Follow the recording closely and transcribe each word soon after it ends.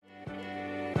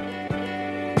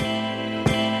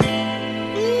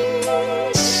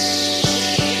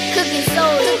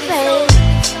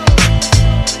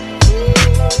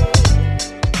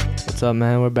What's up,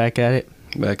 man? We're back at it.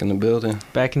 Back in the building.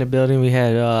 Back in the building. We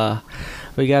had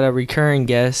we got a recurring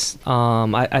guest.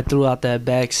 I threw out that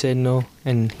back signal,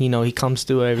 and he comes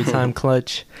through every time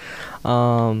clutch.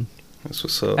 That's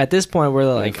what's up. At this point,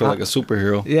 we're like, I feel like a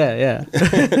superhero. Yeah.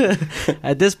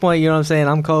 At this point, you know what I'm saying?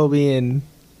 I'm Kobe, and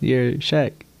you're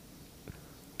Shaq.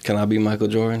 Can I be Michael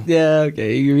Jordan? Yeah,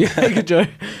 okay. You can be Michael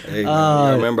Jordan. Hey, man,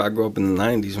 I remember I grew up in the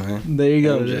 90s, man. There you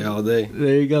go. MJ all day.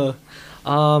 There you go.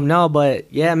 No,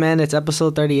 but yeah, man, it's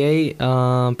episode 38.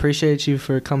 Appreciate you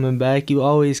for coming back. You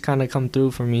always kind of come through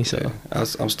for me, so. Yeah,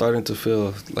 I'm starting to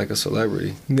feel like a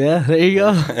celebrity. Yeah, there you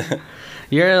go.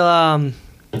 You're, I'll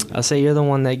say you're the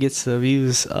one that gets the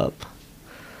views up.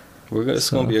 It's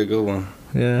going to be a good one.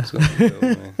 Yeah. It's gonna be a good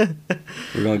one, man.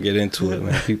 We're going to get into it,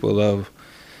 man. People love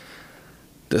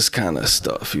this kind of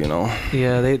stuff, you know?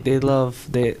 Yeah, they love,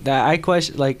 I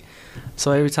question, like,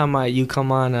 so every time you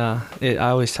come on, I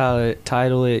always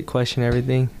title it Question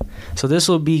Everything. So this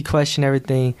will be Question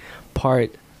Everything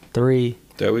Part 3.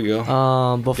 There we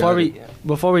go. Before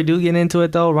we do get into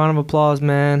it though, round of applause,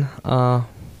 man. Let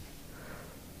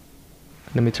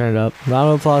me turn it up. Round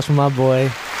of applause for my boy,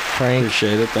 Frank.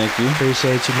 Appreciate it. Thank you.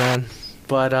 Appreciate you, man.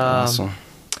 But awesome.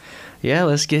 Yeah,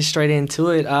 let's get straight into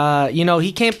it.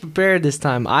 He came prepared this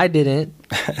time. I didn't.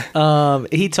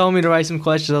 He told me to write some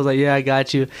questions. I was like, yeah, I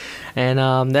got you. And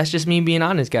that's just me being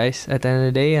honest, guys. At the end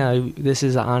of the day, this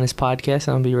is an honest podcast.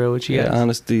 I'm going to be real with you guys.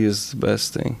 Honesty is the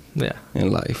best thing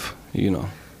in life,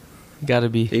 Gotta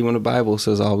be. Even the Bible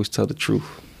says always tell the truth,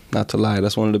 not to lie.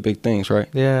 That's one of the big things, right?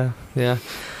 Yeah.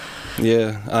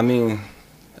 Yeah, I mean,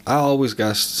 I always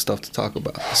got stuff to talk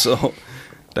about, so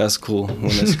that's cool when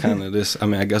it's kind of this. I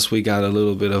mean, I guess we got a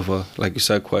little bit of a, like you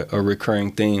said, quite a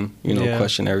recurring theme,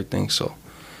 Question everything. So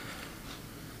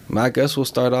I guess we'll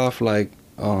start off like,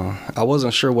 I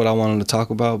wasn't sure what I wanted to talk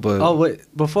about, but... Oh, wait,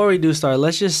 before we do start,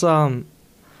 let's just, how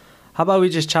about we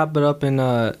just chop it up and,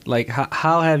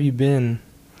 how have you been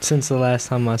since the last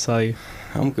time I saw you?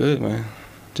 I'm good, man.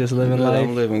 Just living life?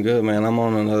 I'm living good, man. I'm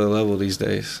on another level these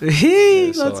days.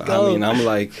 Let's go. I mean,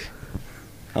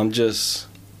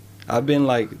 I've been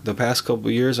like, the past couple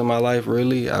of years of my life,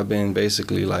 really, I've been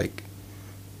basically like,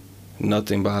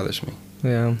 nothing bothers me.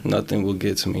 Yeah. Nothing will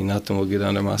get to me. Nothing will get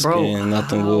under my skin.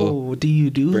 Nothing will. How do you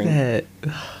do that?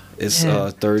 It's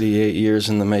 38 years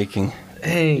in the making.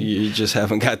 Dang. You just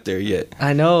haven't got there yet.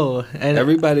 I know. And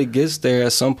everybody gets there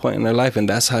at some point in their life, and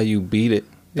that's how you beat it.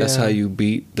 That's how you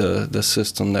beat the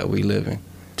system that we live in.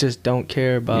 Just don't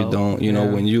care about. You don't. You know,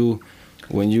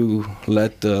 when you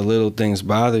let the little things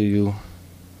bother you,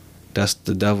 that's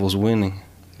the devil's winning.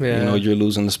 Yeah. You're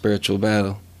losing the spiritual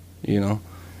battle.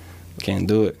 Can't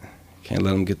do it. Can't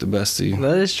let them get the best of you.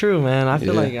 That is true, man. I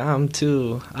feel like I'm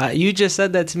too. You just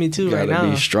said that to me too right now. You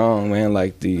gotta be strong, man.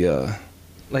 Like the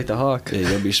hawk. Yeah, you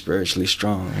gotta be spiritually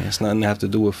strong. Man. It's nothing to have to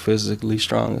do with physically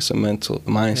strong. It's a mental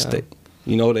mind state.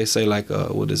 They say like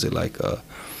what is it like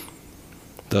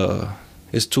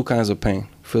it's two kinds of pain: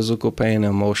 physical pain and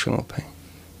emotional pain.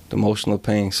 The emotional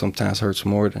pain sometimes hurts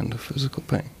more than the physical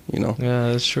pain. Yeah,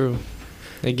 that's true.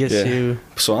 It gets you.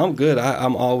 So I'm good.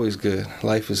 I'm always good.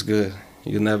 Life is good.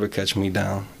 You'll never catch me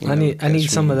down. I need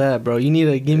some of that, bro. You need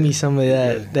to give me some of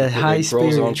that that high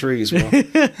spirit. Grows on trees, bro. I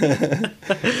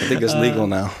think it's legal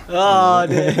now. Oh,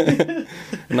 dude.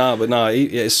 No.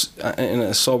 It's in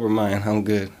a sober mind. I'm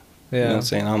good. Yeah. You know what I'm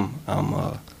saying?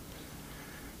 I'm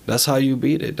that's how you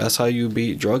beat it. That's how you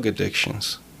beat drug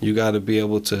addictions. You got to be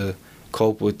able to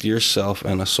cope with yourself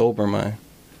in a sober mind.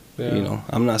 Yeah.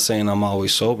 I'm not saying I'm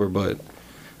always sober, but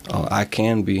I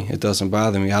can be. It doesn't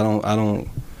bother me. I don't.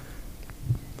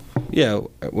 Yeah,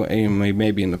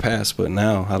 maybe in the past, but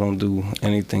now I don't do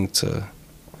anything to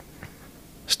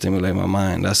stimulate my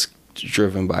mind. That's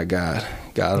driven by God.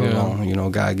 God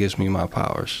alone. God gives me my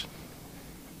powers.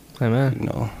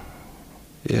 Amen.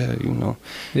 Yeah,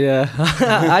 Yeah,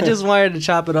 I just wanted to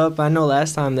chop it up. I know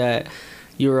last time that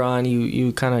you were on,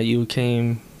 you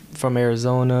came from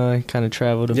Arizona, kind of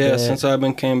traveled a bit. Yeah, since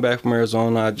came back from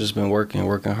Arizona, I've just been working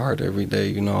hard every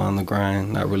day, on the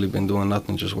grind. Not really been doing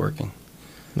nothing, just working.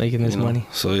 Making this money.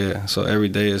 So every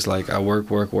day is like I work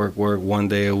 1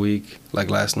 day a week. Like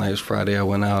last night was Friday, I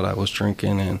went out, I was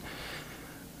drinking, and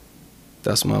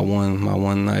that's my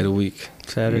one night a week.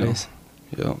 Saturdays.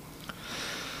 Yep.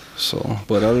 So,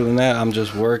 but other than that, I'm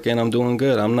just working. I'm doing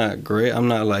good. I'm not great. I'm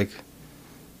not like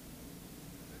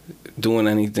doing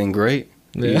anything great.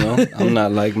 Yeah. I'm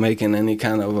not like making any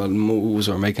kind of moves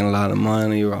or making a lot of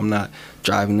money, or I'm not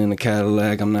driving in a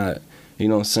Cadillac. I'm not,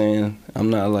 what I'm saying? I'm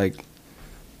not like,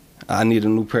 I need a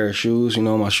new pair of shoes.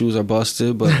 My shoes are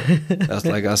busted, but that's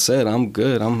like I said, I'm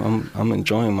good. I'm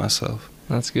enjoying myself.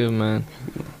 That's good, man.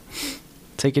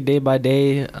 take it day by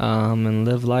day, and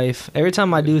live life. Every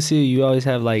time I do see you, you always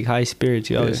have like high spirits.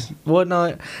 You always, well,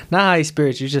 no, not high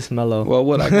spirits. You're just mellow. Well,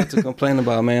 what I got to complain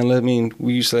about, man.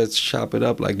 We used to chop it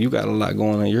up. Like, you got a lot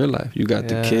going on in your life. You got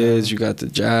the kids, you got the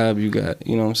job, you got,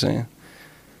 you know what I'm saying?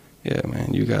 Yeah,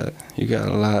 man. You got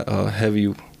a lot of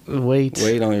heavy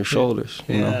weight on your shoulders.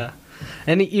 You know?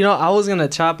 And I was gonna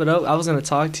chop it up. I was gonna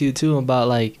talk to you too about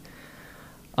like,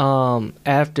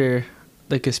 after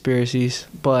the conspiracies,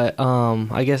 but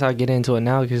I guess I'll get into it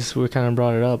now because we kind of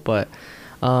brought it up. But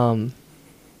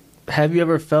have you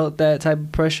ever felt that type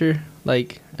of pressure,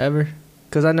 like, ever?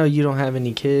 Because I know you don't have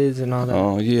any kids and all that.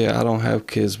 Oh yeah, I don't have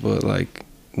kids, but like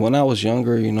when I was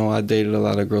younger, I dated a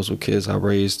lot of girls with kids. I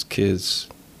raised kids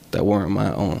that weren't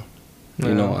my own.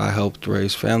 I helped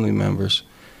raise family members,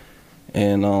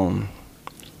 and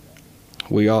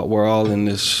we're all in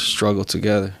this struggle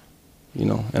together.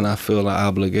 And I feel an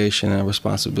obligation and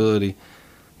responsibility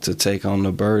to take on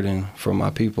the burden for my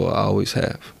people. I always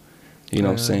have. You know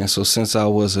what I'm saying? So since I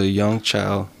was a young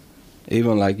child,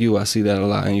 even like you, I see that a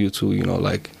lot in you too.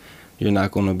 Like, you're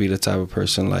not going to be the type of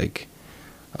person like,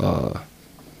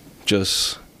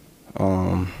 just,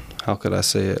 how could I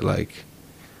say it? Like,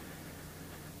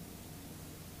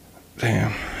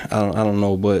 damn, I don't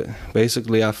know. But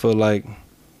basically, I feel like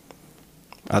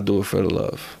I do it for the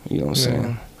love. You know what I'm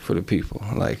saying? For the people.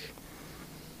 Like,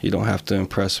 you don't have to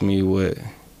impress me with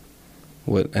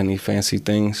any fancy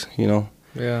things,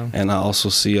 Yeah. And I also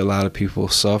see a lot of people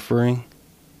suffering,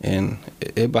 and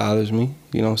it bothers me.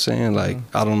 You know what I'm saying? Like,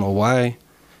 I don't know why.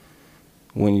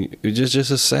 When it's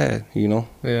just sad,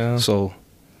 Yeah. So,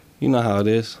 you know how it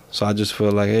is. So I just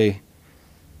feel like, hey,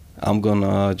 I'm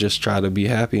gonna just try to be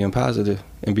happy and positive,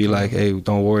 and be like, hey,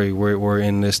 don't worry, we're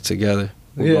in this together.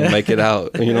 We're gonna make it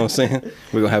out. You know what I'm saying?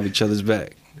 We're gonna have each other's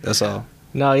back. That's all.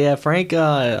 No, yeah, Frank,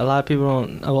 a lot of people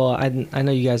don't. Well, I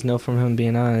know you guys know from him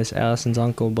being honest, Allison's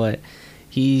uncle, but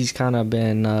he's kind of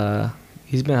been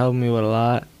he's been helping me with a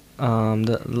lot, around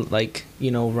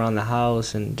the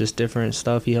house and just different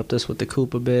stuff. He helped us with the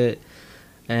coop a bit,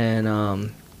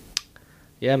 and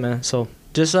yeah, man. So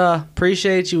just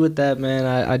appreciate you with that, man.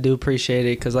 I do appreciate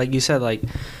it, because like you said, like,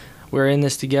 we're in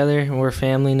this together and we're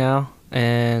family now,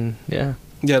 and yeah.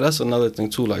 Yeah, that's another thing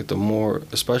too. Like,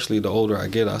 especially the older I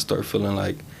get, I start feeling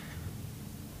like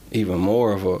even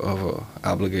more of a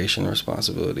obligation and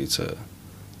responsibility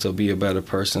to be a better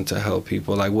person, to help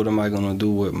people. Like, what am I gonna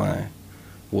do with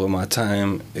my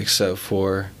time except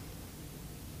for,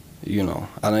 I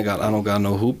don't got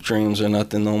no hoop dreams or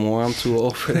nothing no more. I'm too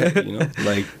old for that.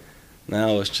 Like,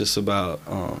 now it's just about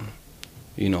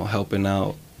helping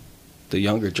out the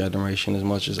younger generation as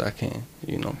much as I can,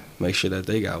 make sure that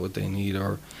they got what they need,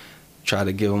 or try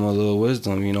to give them a little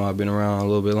wisdom. I've been around a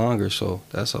little bit longer, so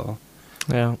that's all.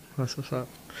 Yeah, that's what's up.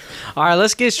 All right,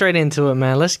 let's get straight into it,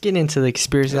 man. Let's get into the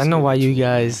experience. I know why you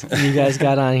guys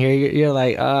got on here. You're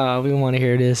like, we want to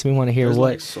hear this. We want to hear There's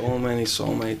what. Like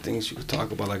so many things you could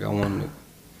talk about. Like,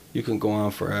 you can go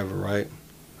on forever, right?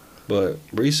 But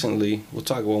recently, we'll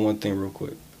talk about one thing real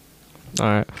quick. All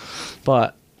right,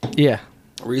 but yeah.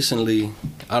 Recently,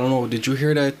 I don't know, did you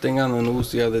hear that thing on the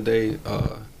news the other day,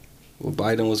 when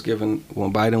Biden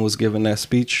was giving that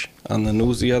speech on the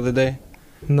news the other day?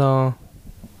 No.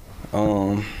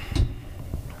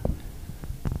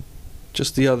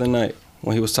 Just the other night,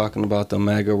 when he was talking about the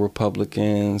MAGA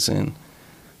Republicans, and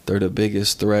they're the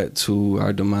biggest threat to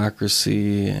our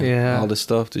democracy, and all this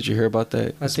stuff. Did you hear about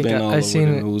that? It's been all over the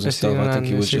news and stuff. I think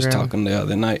he was just talking the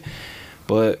other night.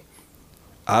 But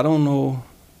I don't know.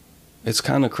 It's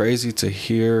kind of crazy to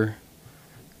hear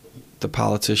the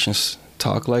politicians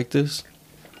talk like this,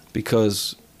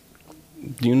 because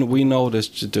we know they're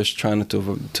just trying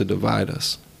to divide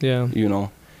us. Yeah.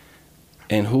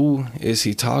 And who is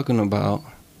he talking about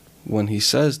when he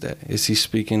says that? Is he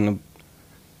speaking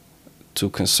to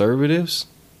conservatives?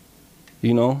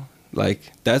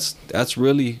 Like, that's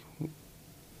really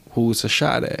who it's a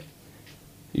shot at.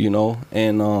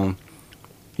 And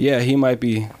yeah, he might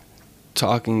be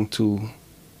talking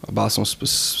about some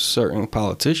certain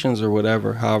politicians or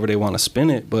whatever, however they want to spin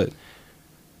it, but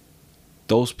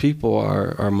those people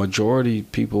are majority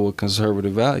people with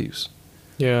conservative values.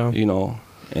 Yeah.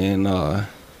 And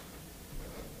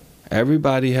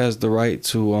everybody has the right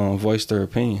to voice their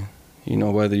opinion,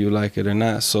 whether you like it or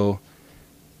not. So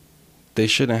they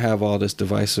shouldn't have all this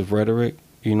divisive rhetoric.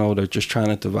 They're just trying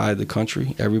to divide the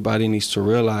country. Everybody needs to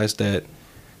realize that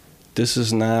this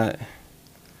is not,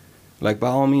 like, by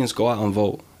all means, go out and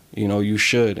vote. You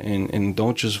should. And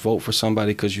don't just vote for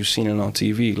somebody because you've seen it on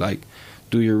TV. Like,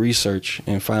 do your research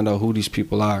and find out who these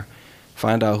people are.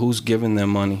 Find out who's giving them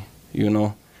money,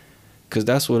 because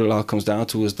that's what it all comes down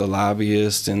to, is the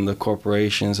lobbyists and the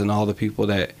corporations and all the people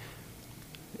that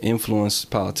influence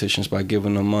politicians by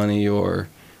giving them money, or,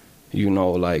 you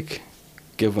know, like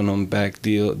giving them back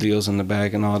deals in the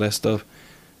bag and all that stuff.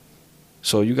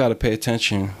 So you got to pay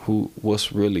attention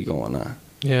what's really going on.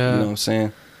 Yeah. You know what I'm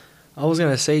saying? I was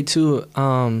going to say, too,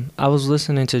 I was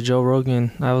listening to Joe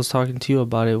Rogan. I was talking to you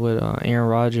about it with Aaron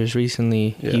Rodgers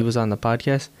recently. Yeah. He was on the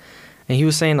podcast. And he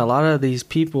was saying a lot of these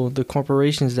people, the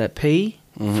corporations that pay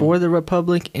for the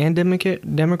Republican and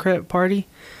Democrat Party,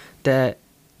 that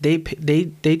they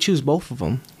choose both of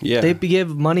them. Yeah. They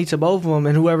give money to both of them,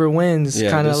 and whoever wins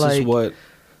kind of like...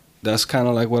 That's kind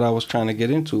of like what I was trying to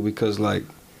get into, because, like,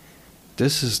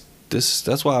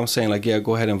 that's why I'm saying, like, yeah,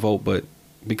 go ahead and vote, but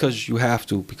because you have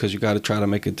to, because you got to try to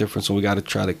make a difference, and we got to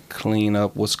try to clean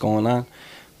up what's going on.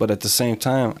 But at the same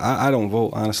time, I don't vote,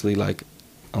 honestly. Like,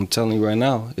 I'm telling you right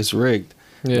now, it's rigged.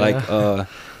 Yeah. Like,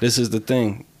 this is the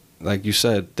thing. Like you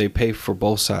said, they pay for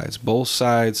both sides. Both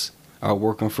sides are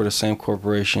working for the same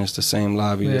corporations, the same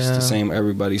lobbyists, the same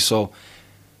everybody. So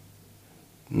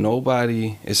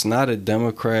it's not a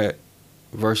Democrat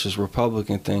versus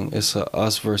Republican thing. It's a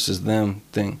us versus them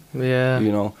thing. Yeah.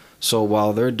 You know? So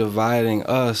while they're dividing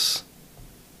us,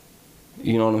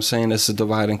 you know what I'm saying? It's a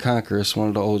divide and conquer. It's one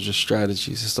of the oldest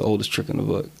strategies. It's the oldest trick in the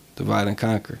book. Divide and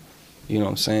conquer. You know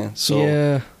what I'm saying?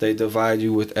 So they divide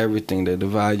you with everything. They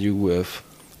divide you with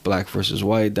black versus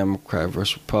white, Democrat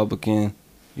versus Republican,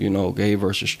 you know, gay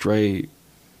versus straight,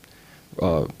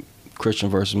 Christian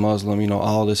versus Muslim. You know,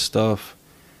 all this stuff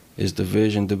is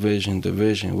division.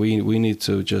 We need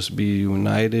to just be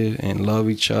united and love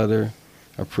each other,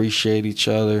 appreciate each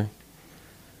other.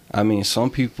 I mean, some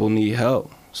people need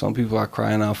help. Some people are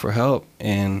crying out for help.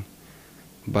 And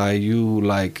by you,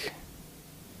 like,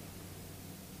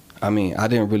 I mean, I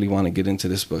didn't really want to get into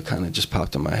this, but kind of just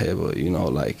popped in my head. But, you know,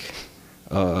 like,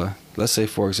 let's say,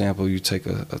 for example, you take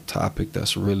a topic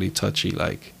that's really touchy,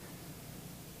 like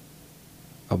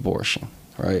abortion,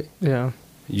 right? Yeah.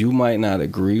 You might not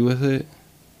agree with it.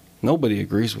 Nobody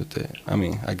agrees with it. I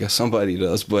mean, I guess somebody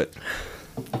does, but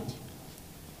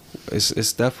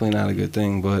it's definitely not a good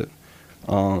thing. But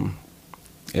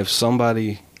if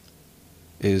somebody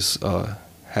is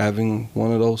having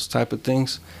one of those type of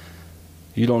things,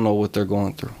 you don't know what they're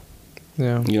going through.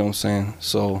 Yeah. You know what I'm saying?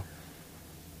 So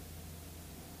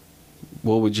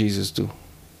what would Jesus do?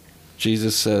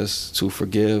 Jesus says to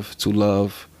forgive, to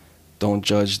love, don't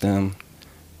judge them.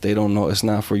 They don't know. It's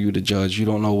not for you to judge. You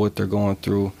don't know what they're going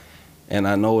through. And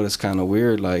I know it's kind of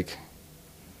weird, like,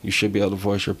 you should be able to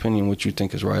voice your opinion, what you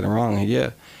think is right and wrong. And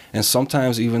yeah. And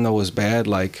sometimes, even though it's bad,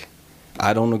 like,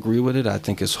 I don't agree with it. I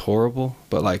think it's horrible.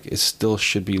 But, like, it still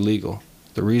should be legal.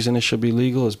 The reason it should be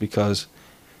legal is because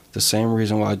the same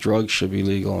reason why drugs should be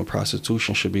legal and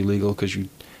prostitution should be legal, because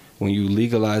when you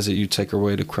legalize it, you take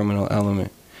away the criminal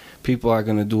element. People are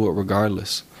going to do it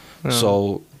regardless. Yeah.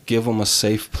 So give them a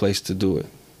safe place to do it.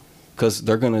 Because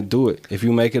they're going to do it. If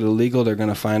you make it illegal, they're going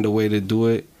to find a way to do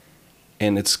it,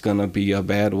 and it's going to be a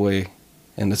bad way,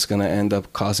 and it's going to end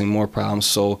up causing more problems.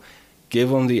 So give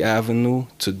them the avenue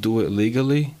to do it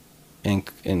legally and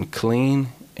clean,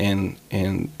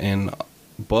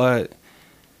 but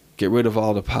get rid of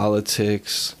all the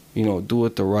politics, you know, do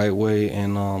it the right way,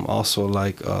 and also,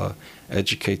 like,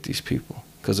 educate these people.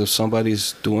 Because if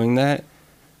somebody's doing that,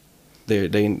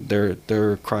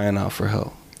 they're crying out for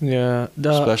help. Yeah.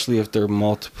 Especially if they're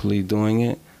multiply doing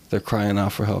it, they're crying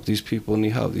out for help. These people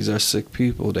need help. These are sick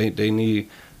people. They need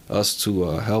us to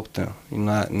help them,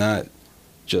 not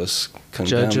just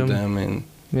condemn them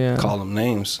and call them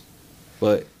names.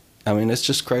 But I mean, it's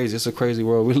just crazy. It's a crazy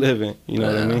world we live in. You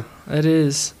know what I mean? It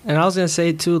is. And I was gonna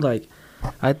say too, like,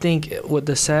 I think what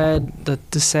the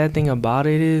sad thing about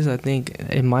it is, I think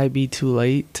it might be too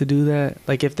late to do that.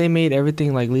 Like, if they made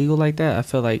everything like legal like that, I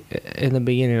feel like in the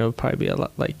beginning it would probably be a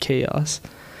lot like chaos,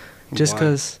 just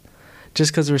because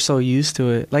we're so used to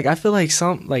it. Like, I feel like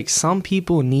some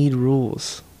people need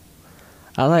rules.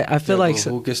 I feel like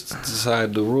who gets to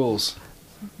decide the rules?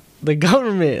 The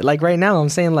government. Like, right now, I'm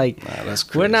saying, like, that's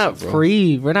crazy, we're not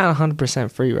free. We're not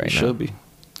 100% free right now. Should be.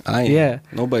 I ain't. Yeah.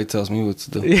 Nobody tells me what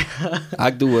to do. Yeah.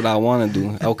 I do what I want to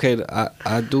do. Okay,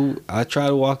 I try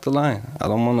to walk the line. I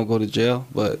don't want to go to jail,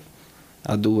 but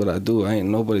I do what I do.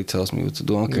 Nobody tells me what to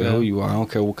do. I don't care who you are. I don't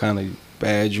care what kind of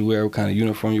badge you wear, what kind of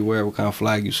uniform you wear, what kind of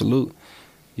flag you salute.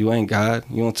 You ain't God.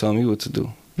 You don't tell me what to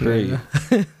do. Period.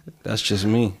 Yeah. That's just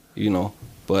me, you know.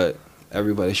 But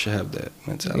everybody should have that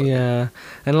mentality. Yeah.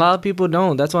 And a lot of people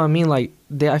don't. That's what I mean. Like,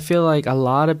 I feel like a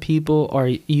lot of people are,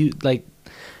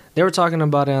 they were talking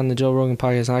about it on the Joe Rogan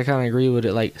podcast, and I kind of agree with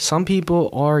it. Like, some people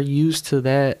are used to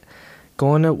that,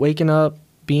 waking up,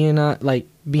 being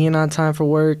on time for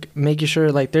work, making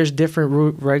sure like there's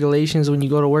different regulations when you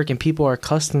go to work, and people are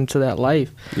accustomed to that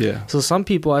life. Yeah. So some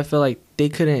people, I feel like they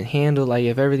couldn't handle, like,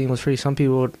 if everything was free. Some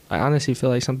people would, I honestly feel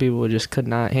like some people would just could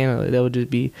not handle it. They would just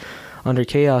be under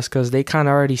chaos because they kind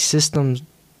of already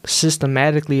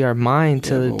systematically are mined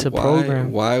to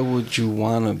program. Why would you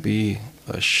want to be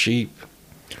a sheep?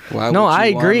 No, I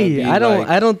agree. I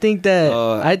don't think that.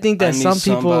 I think that some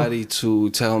people. Somebody to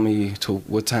tell me to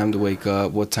what time to wake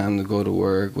up, what time to go to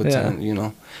work, what time. You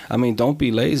know, I mean, don't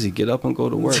be lazy. Get up and go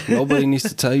to work. Nobody needs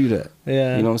to tell you that.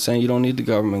 Yeah. You know what I'm saying? You don't need the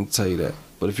government to tell you that.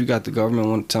 But if you got the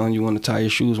government telling you when to tie your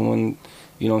shoes, when,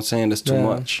 you know what I'm saying, that's too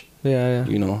much. Yeah.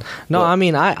 You know. No, but, I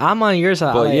mean, I'm on your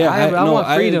side. But like, I want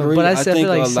freedom. Agree. But I think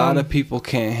like a lot of people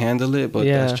can't handle it. But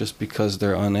that's just because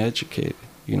they're uneducated.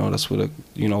 You know, that's what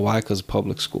you know why? Because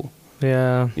public school.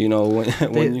 Yeah. You know,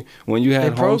 when you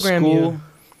had homeschool,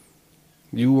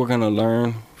 you were gonna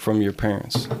learn from your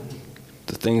parents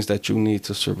the things that you need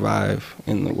to survive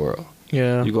in the world.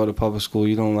 Yeah. You go to public school,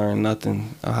 you don't learn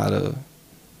nothing on how to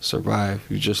survive.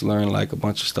 You just learn like a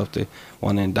bunch of stuff they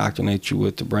want to indoctrinate you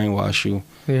with to brainwash you.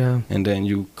 Yeah. And then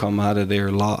you come out of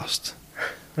there lost.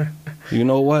 You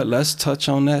know what? Let's touch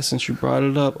on that since you brought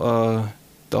it up.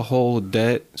 The whole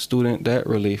student debt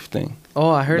relief thing. Oh,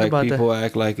 I heard about that. Like people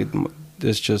act like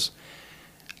it's just.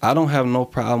 I don't have no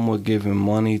problem with giving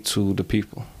money to the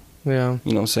people. Yeah.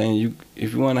 You know what I'm saying?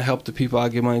 If you want to help the people, I'll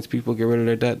give money to people, get rid of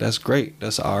their debt. That's great.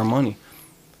 That's our money.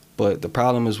 But the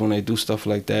problem is when they do stuff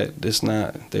like that,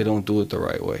 they don't do it the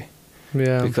right way.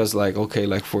 Yeah. Because like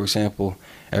for example,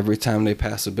 every time they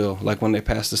pass a bill, like when they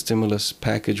passed the stimulus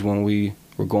package when we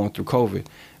were going through COVID,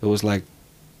 it was like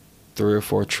 3 or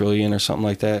 4 trillion or something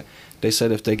like that. They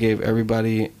said if they gave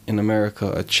everybody in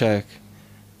America a check,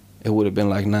 it would have been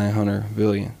like 900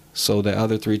 billion. So the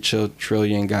other 3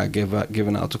 trillion got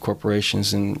given out to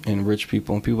corporations and rich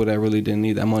people and people that really didn't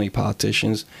need that money,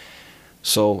 politicians.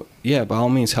 So yeah, by all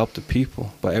means help the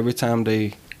people. But every time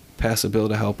they pass a bill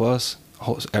to help us,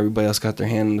 everybody else got their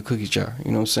hand in the cookie jar.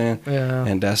 You know what I'm saying? Yeah.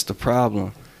 And that's the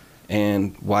problem.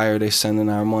 And why are they sending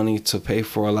our money to pay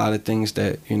for a lot of things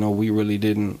that, you know, we really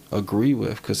didn't agree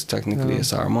with? Because technically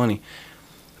it's our money.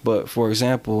 But for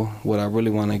example, what I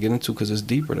really want to get into, because it's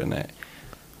deeper than that,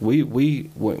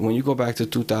 when you go back to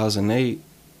 2008,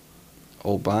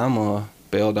 Obama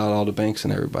bailed out all the banks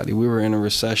and everybody. We were in a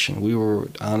recession. We were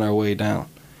on our way down.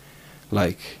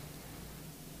 Like,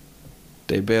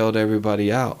 they bailed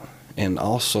everybody out. And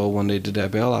also when they did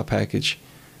that bailout package,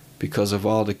 because of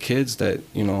all the kids that,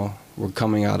 you know, were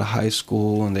coming out of high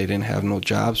school and they didn't have no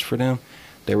jobs for them,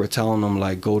 they were telling them,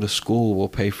 like, go to school, we'll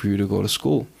pay for you to go to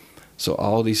school. So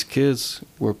all these kids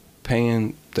were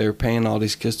paying all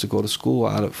these kids to go to school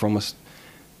from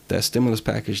that stimulus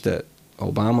package that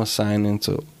Obama signed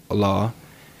into a law,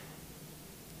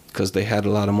 because they had a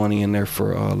lot of money in there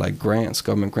for like grants,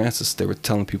 government grants. They were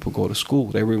telling people go to school.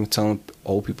 They were even telling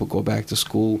old people go back to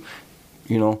school.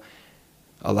 You know,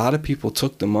 a lot of people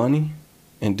took the money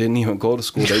and didn't even go to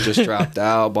school. They just dropped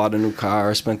out, bought a new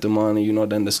car, spent the money. You know,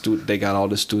 then they got all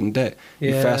the student debt.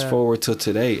 Yeah. You fast forward to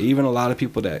today, even a lot of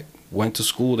people that went to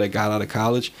school, that got out of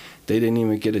college, they didn't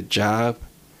even get a job,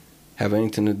 have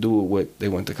anything to do with what they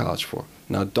went to college for.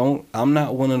 Now, I'm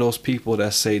not one of those people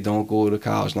that say don't go to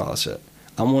college and all that shit.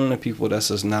 I'm one of the people that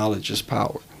says knowledge is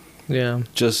power. Yeah.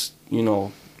 Just, you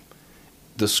know,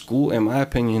 the school, in my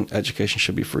opinion, education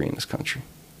should be free in this country.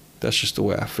 That's just the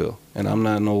way I feel. And I'm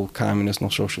not no communist, no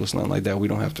socialist, nothing like that. We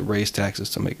don't have to raise taxes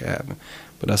to make it happen.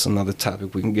 But that's another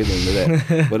topic. We can get into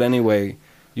that. But anyway,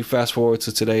 you fast forward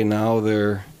to today, now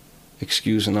they're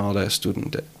excusing all that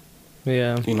student debt.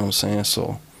 Yeah. You know what I'm saying?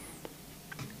 So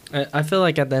I feel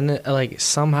like at the end, like,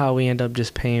 somehow we end up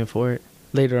just paying for it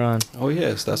later on. Oh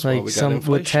yes, that's like why we got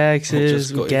inflation. With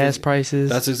taxes, with gas prices.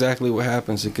 That's exactly what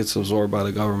happens. It gets absorbed by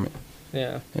the government.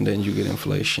 Yeah. And then you get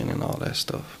inflation and all that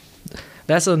stuff.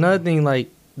 That's another thing. Like,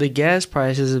 the gas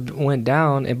prices went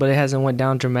down, but it hasn't went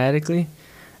down dramatically.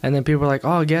 And then people are like,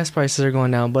 "Oh, gas prices are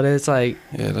going down," but it's like,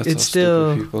 yeah, that's it's how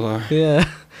still stupid people are. Yeah.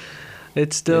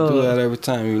 It's still. They do that every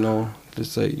time, you know. They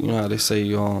say, you know how they say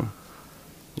you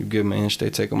give them an inch, they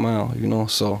take a mile, you know.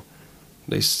 So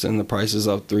they send the prices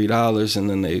up $3, and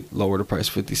then they lower the price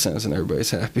 50 cents, and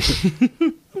everybody's happy.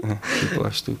 People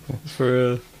are stupid. For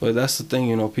real. But that's the thing,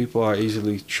 you know. People are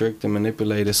easily tricked and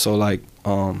manipulated. So like,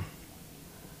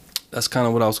 that's kind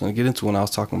of what I was going to get into when I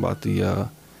was talking about the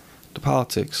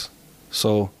politics.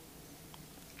 So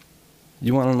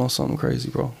you want to know something crazy,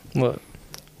 bro? What?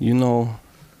 You know,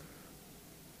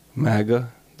 MAGA,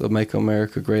 the Make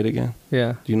America Great Again?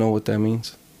 Yeah. Do you know what that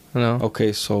means? No.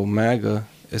 Okay, so MAGA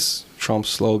is Trump's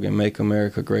slogan, Make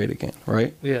America Great Again,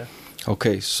 right? Yeah.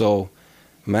 Okay, so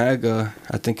Maga,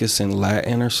 I think it's in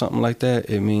Latin or something like that.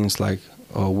 It means like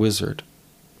a wizard.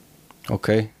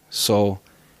 Okay, so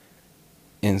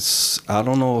I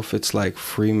don't know if it's like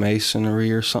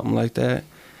Freemasonry or something like that.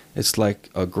 It's like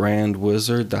a grand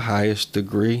wizard, the highest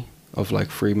degree of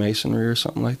like Freemasonry or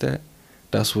something like that.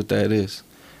 That's what that is.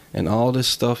 And all this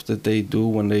stuff that they do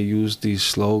when they use these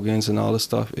slogans and all this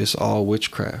stuff, it's all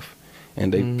witchcraft.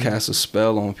 And they cast a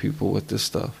spell on people with this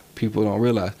stuff. People don't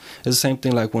realize. It's the same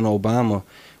thing like when Obama,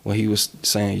 when he was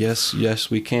saying, yes,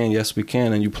 yes, we can,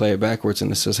 and you play it backwards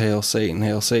and it says, hail Satan,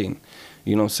 hail Satan.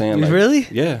 You know what I'm saying? Like, really?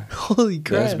 Yeah. Holy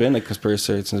crap. That's been a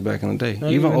conspiracy theory since back in the day.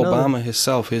 Even Obama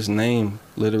himself, his name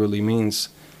literally means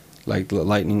like the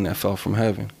lightning that fell from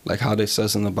heaven. Like how it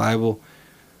says in the Bible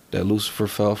that Lucifer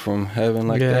fell from heaven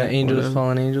like that. Yeah, angels,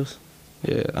 fallen angels.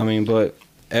 Yeah, I mean, but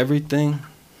everything,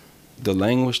 the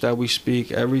language that we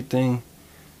speak, everything,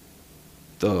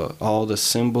 all the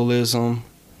symbolism,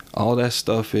 all that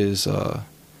stuff is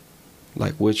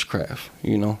like witchcraft,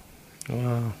 you know?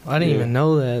 Wow, I didn't even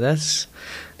know that. That's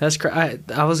I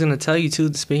was gonna tell you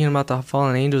too. Speaking about the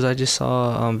fallen angels, I just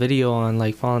saw a video on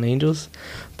like fallen angels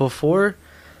before.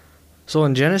 So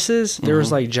in Genesis, there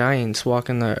was like giants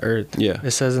walking the earth. Yeah, it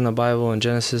says in the Bible in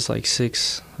Genesis like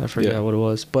 6. I forget what it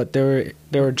was, but there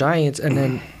were giants, and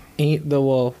then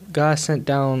God sent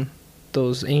down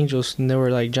those angels, and they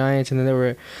were like giants, and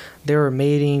then they were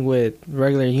mating with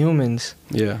regular humans.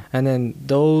 Yeah, and then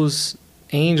those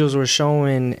angels were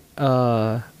showing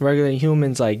regular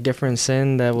humans like different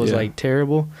sin that was like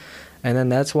terrible, and then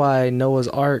that's why Noah's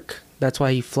Ark. That's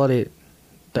why he flooded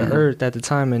the earth at the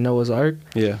time in Noah's Ark.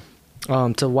 Yeah,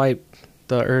 to wipe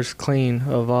the earth clean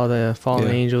of all the fallen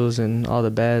angels and all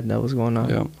the bad that was going on.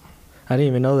 Yeah, I didn't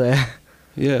even know that.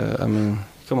 Yeah, I mean,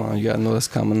 come on, you gotta know that's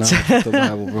common knowledge with the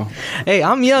Bible, bro. Hey,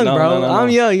 I'm young, bro. No. I'm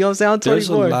young. You know what I'm saying? I'm 24. There's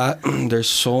a lot. There's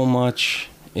so much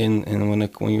in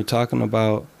when you're talking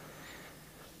about.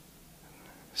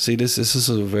 See, this is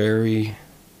a very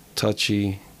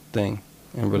touchy thing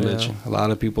in religion. Yeah. A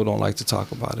lot of people don't like to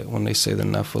talk about it when they say the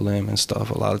Nephilim and stuff.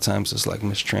 A lot of times it's like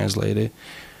mistranslated.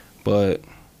 But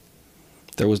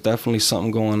there was definitely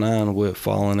something going on with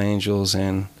fallen angels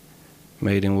and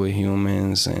mating with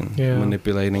humans and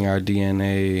manipulating our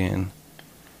DNA, and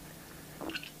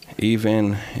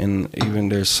even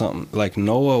there's something like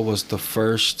Noah was the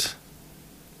first.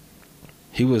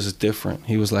 He was different.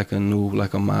 He was like a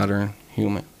modern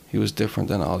human. He was different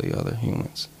than all the other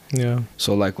humans. Yeah.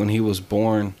 So like when he was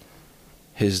born,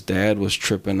 his dad was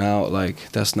tripping out like,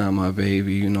 that's not my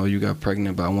baby, you know, you got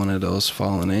pregnant by one of those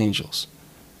fallen angels.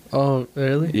 Oh,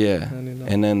 really? Yeah.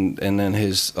 And then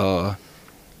his it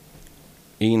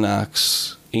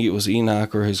was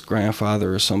Enoch or his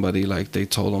grandfather or somebody, like they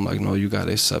told him like, no, you got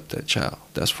to accept that child.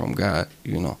 That's from God,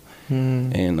 you know.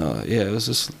 And it was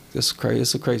just it's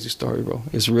a crazy story, bro.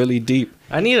 It's really deep.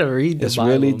 I need to read the Bible,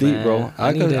 really deep, man. bro.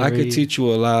 I could teach you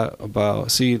a lot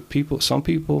about. See, some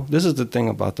people. This is the thing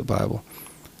about the Bible.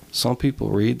 Some people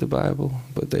read the Bible,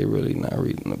 but they really not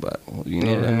reading the Bible. You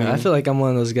know what I mean? I feel like I'm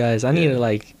one of those guys. I need to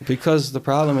like. Because the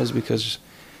problem is because,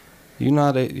 you know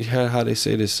how they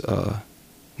say this.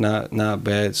 Not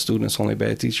bad students, only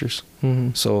bad teachers.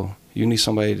 Mm-hmm. So you need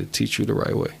somebody to teach you the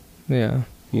right way. Yeah.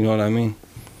 You know what I mean?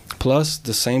 Plus,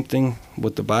 the same thing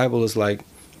with the Bible is like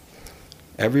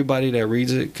everybody that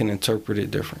reads it can interpret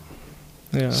it different.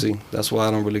 Yeah. See, that's why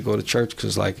I don't really go to church,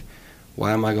 because like,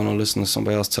 why am I going to listen to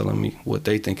somebody else telling me what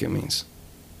they think it means?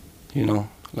 You know,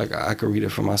 like I could read it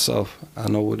for myself. I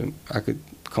know I could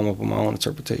come up with my own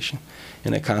interpretation,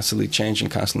 and it constantly changing,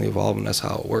 constantly evolving. That's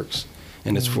how it works.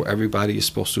 And it's for everybody. You're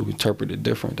supposed to interpret it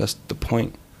different. That's the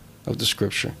point of the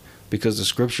scripture, because the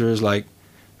scripture is like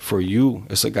for you.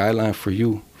 It's a guideline for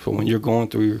you. For when you're going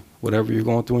through whatever you're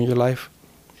going through in your life,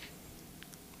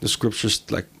 the scripture's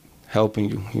like helping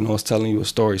you. You know, it's telling you a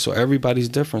story. So everybody's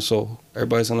different. So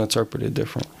everybody's gonna interpret it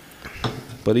different.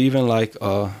 But even like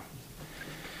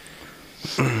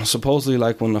supposedly,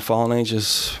 like when the fallen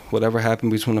angels, whatever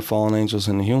happened between the fallen angels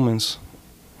and the humans,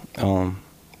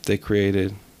 they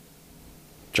created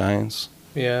giants.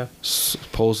 Yeah.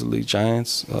 Supposedly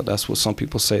giants. That's what some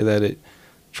people say that it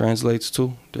translates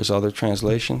to. There's other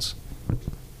translations.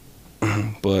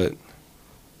 But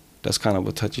that's kind of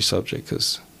a touchy subject,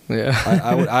 because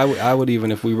I would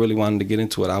even, if we really wanted to get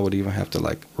into it, I would even have to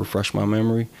like refresh my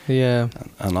memory. Yeah.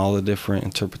 On all the different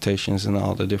interpretations and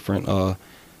all the different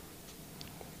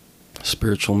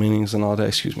spiritual meanings and all that.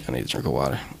 Excuse me, I need a drink of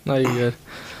water. No, you're good.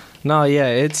 No, yeah,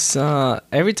 it's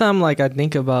every time like I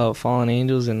think about fallen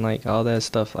angels and like all that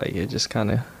stuff, like it just kind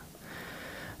of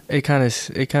you gotta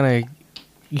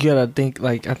think,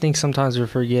 like I think sometimes we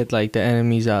forget like the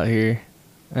enemies out here,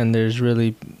 and there's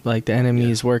really like the enemy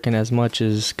is working as much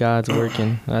as God's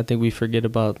working. I think we forget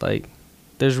about like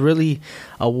there's really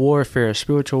a warfare, a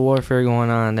spiritual warfare going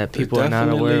on that people are not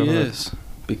aware of. It definitely is,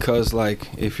 because like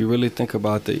if you really think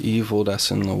about the evil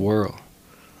that's in the world,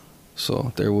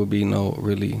 so there would be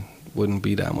wouldn't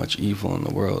be that much evil in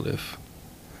the world if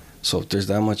there's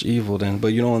that much evil, then.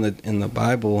 But you know, in the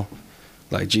Bible,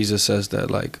 like Jesus says that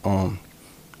like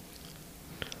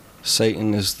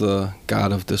Satan is the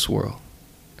god of this world.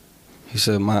 He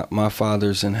said my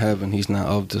Father's in heaven, he's not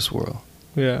of this world.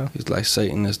 Yeah. He's like,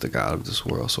 Satan is the god of this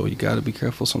world. So you got to be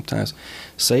careful sometimes.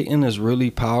 Satan is really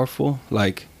powerful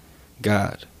like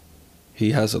God.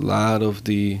 He has a lot of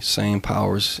the same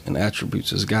powers and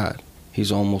attributes as God.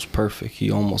 He's almost perfect. He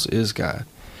almost is God.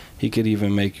 He could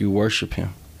even make you worship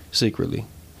him secretly.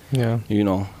 Yeah. You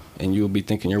know, and you'll be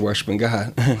thinking you're worshiping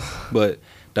God. But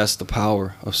that's the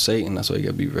power of Satan. That's why you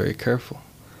got to be very careful.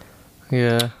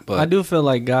 Yeah. But I do feel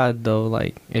like God, though,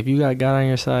 like, if you got God on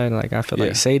your side, like, I feel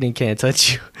like Satan can't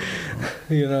touch you.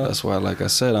 You know? That's why, like I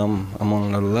said, I'm on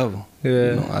another level. Yeah.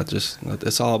 You know,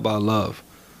 it's all about love.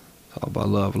 It's all about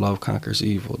love. Love conquers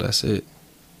evil. That's it.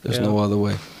 There's no other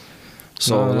way.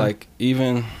 So, like,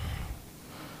 even,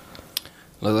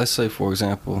 let's say, for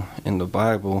example, in the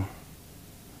Bible,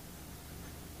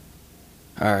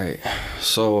 all right,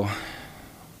 so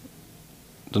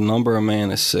the number of man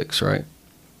is 6, right?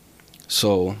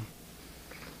 So,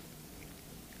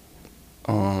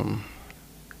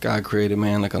 God created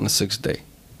man like on the 6th day.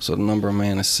 So the number of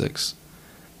man is 6.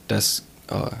 That's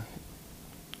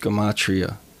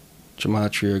gematria,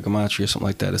 something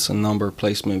like that. It's a number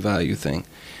placement value thing.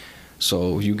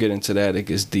 So you get into that, it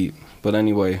gets deep. But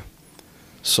anyway,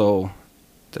 so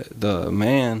the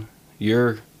man,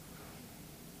 your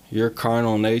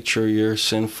carnal nature, your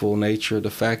sinful nature,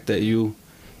 the fact that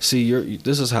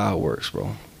this is how it works,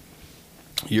 bro.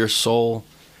 Your soul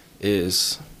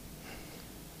is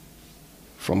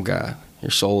from God. Your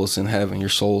soul is in heaven. Your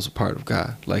soul is a part of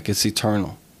God. Like, it's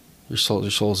eternal. Your soul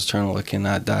is eternal. It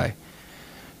cannot die.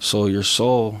 So your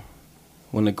soul,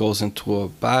 when it goes into a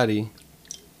body,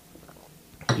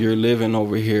 you're living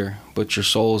over here, but your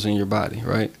soul's in your body,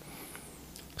 right?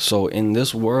 So in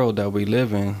this world that we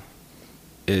live in,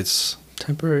 it's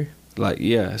temporary. Like,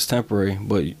 yeah, it's temporary,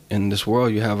 but in this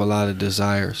world you have a lot of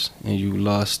desires, and you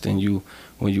lust, and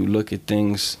when you look at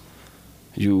things,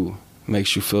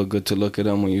 makes you feel good to look at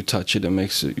them. When you touch it, it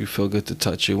makes you feel good to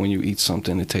touch it. When you eat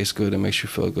something, it tastes good, it makes you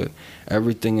feel good.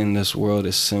 Everything in this world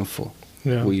is sinful.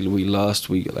 Yeah. We lust,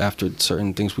 after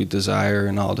certain things we desire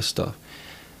and all this stuff.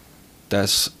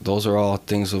 Those are all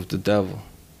things of the devil,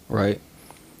 right?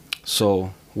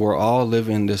 So we're all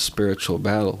living this spiritual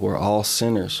battle. We're all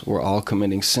sinners. We're all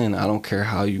committing sin. I don't care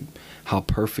how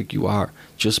perfect you are.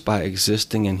 Just by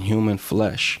existing in human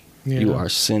flesh, you are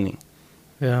sinning.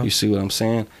 Yeah. You see what I'm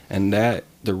saying? And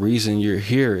the reason you're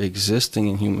here existing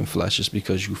in human flesh is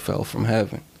because you fell from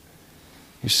heaven.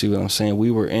 You see what I'm saying?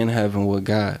 We were in heaven with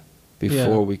God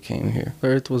before we came here.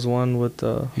 Earth was one with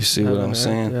the You see what I'm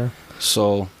saying? Yeah.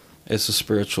 So it's a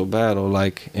spiritual battle.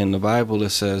 Like in the Bible it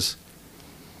says,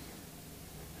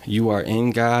 you are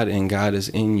in God and God is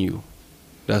in you.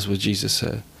 That's what Jesus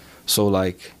said. So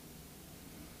like,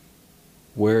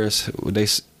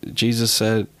 Jesus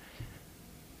said,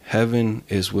 heaven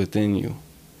is within you.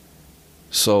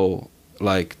 So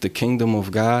like the kingdom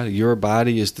of God, your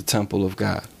body is the temple of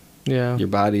God. Yeah. Your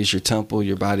body is your temple.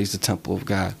 Your body is the temple of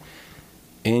God.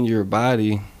 In your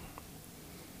body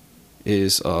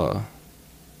is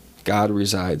God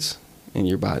resides in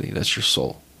your body. That's your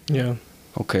soul. Yeah.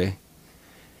 Okay.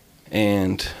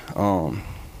 And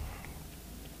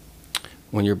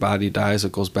when your body dies,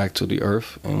 it goes back to the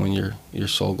earth, and when your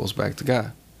soul goes back to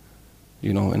God,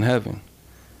 in heaven.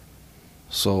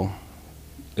 So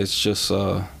it's just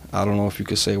I don't know if you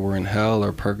could say we're in hell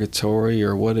or purgatory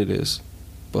or what it is,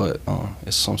 but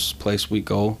it's some place we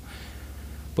go.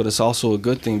 But it's also a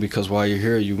good thing, because while you're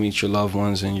here, you meet your loved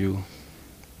ones and you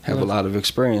have a lot of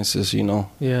experiences,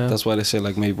 Yeah. That's why they say,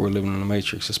 like, maybe we're living in the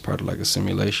Matrix. It's part of, like, a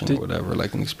simulation or whatever,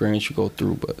 like an experience you go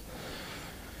through, but...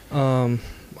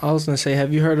 I was going to say,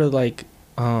 have you heard of, like,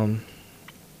 there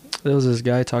was this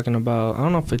guy talking about, I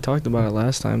don't know if we talked about it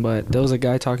last time, but there was a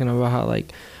guy talking about how,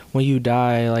 like, when you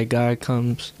die, like, God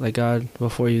comes, like, God,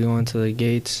 before you go into the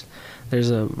gates, there's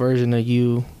a version of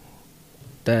you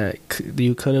that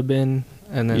you could have been,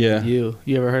 and then you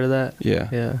ever heard of that?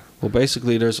 Yeah. Well,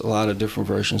 basically, there's a lot of different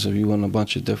versions of you in a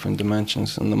bunch of different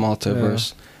dimensions in the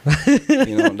multiverse.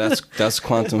 Yeah. That's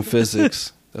quantum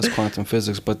physics. That's quantum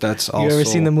physics, but that's also... You ever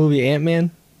seen the movie Ant-Man?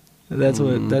 That's how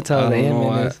the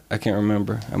Ant-Man is. I can't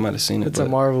remember. I might have seen it. It's a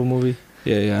Marvel movie.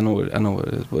 Yeah, I know what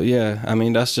it is. But yeah, I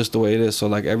mean, that's just the way it is. So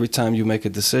like every time you make a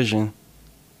decision,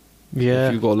 yeah,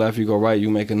 if you go left, you go right, you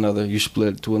make another, you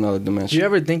split to another dimension. Do you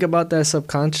ever think about that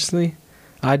subconsciously?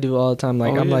 I do all the time.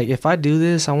 Like, I'm like, if I do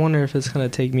this, I wonder if it's going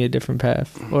to take me a different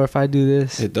path. Or if I do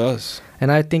this. It does.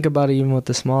 And I think about it even with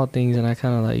the small things, and I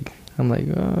kind of like, I'm like,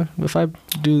 if I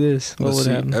do this, what would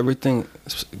happen? Everything,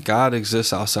 God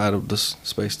exists outside of this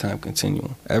space-time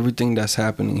continuum. Everything that's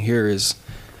happening here is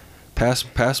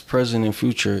past, present, and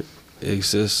future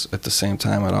exists at the same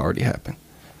time. It already happened.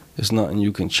 There's nothing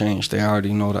you can change. They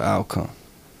already know the outcome.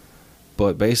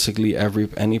 But basically,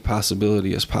 any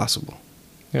possibility is possible.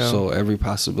 Yeah. So every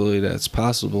possibility that's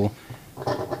possible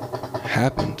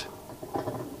happened.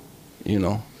 You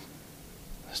know,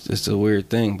 it's a weird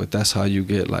thing, but that's how you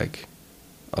get like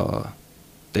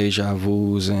deja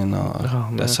vus, and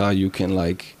that's how you can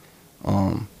like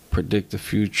predict the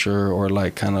future, or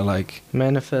like kind of like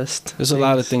manifest. There's a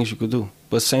lot of things you could do,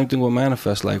 but same thing with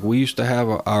manifest. Like we used to have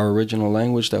our original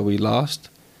language that we lost.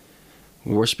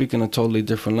 We're speaking a totally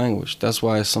different language. That's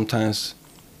why sometimes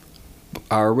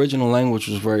our original language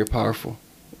was very powerful.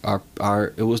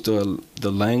 It was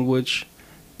the language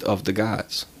of the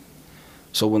gods.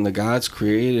 So when the gods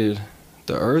created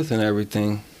the earth and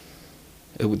everything,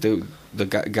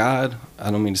 God,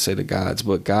 I don't mean to say the gods,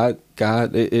 but God,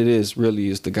 it really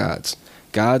is the gods.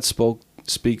 God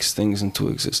speaks things into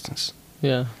existence.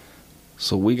 Yeah.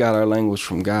 So we got our language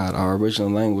from God. Our original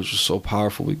language was so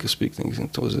powerful we could speak things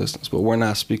into existence. But we're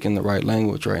not speaking the right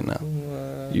language right now.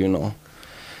 You know.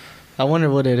 I wonder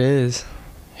what it is.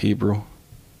 Hebrew.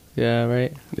 Yeah,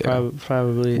 right. Yeah.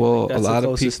 Probably. Well, a lot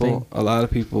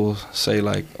of people say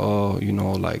like, oh, you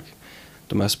know, like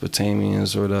the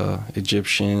Mesopotamians or the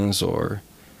Egyptians, or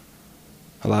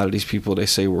a lot of these people they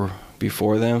say were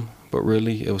before them, but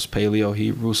really it was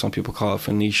Paleo-Hebrew. Some people call it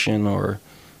Phoenician or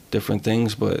different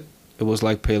things, but it was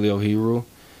like Paleo-Hebrew.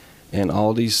 And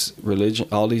all these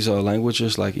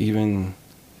languages, like even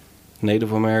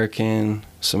Native American,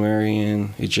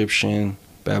 Sumerian, Egyptian,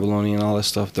 Babylonian, all that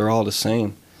stuff, they're all the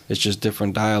same. It's just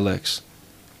different dialects.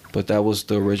 But that was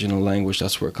the original language.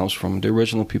 That's where it comes from. The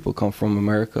original people come from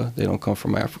America. They don't come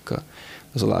from Africa.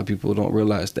 There's a lot of people who don't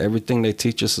realize that everything they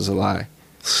teach us is a lie.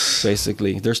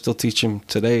 Basically, they're still teaching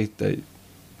today that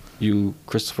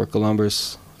Christopher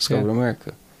Columbus discovered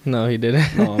America. No, he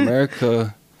didn't. No,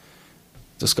 America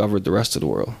discovered the rest of the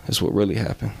world. Is what really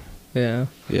happened. Yeah.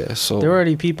 Yeah. So there were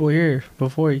already people here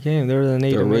before he came. There were the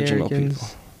Native original Americans.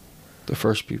 people, the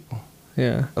first people.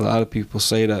 Yeah. A lot of people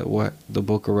say that the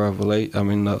Book of Revelation, I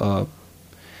mean the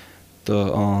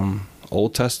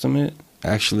Old Testament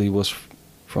actually was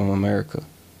from America,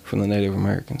 from the Native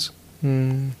Americans.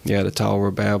 Mm. Yeah, the Tower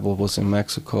of Babel was in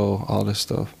Mexico. All this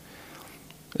stuff.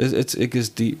 It gets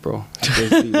deep, bro. It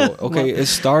gets deep, bro. Okay, it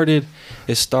started.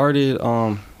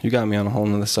 You got me on a whole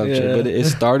nother subject, but it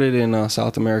started in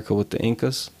South America with the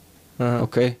Incas. Uh-huh.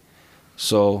 Okay,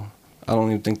 so I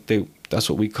don't even think that's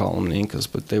what we call them, the Incas,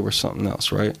 but they were something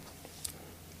else, right?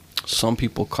 Some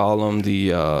people call them the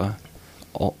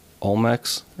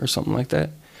Olmecs or something like that.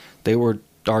 They were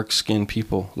dark-skinned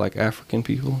people, like African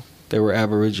people. They were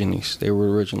Aborigines. They were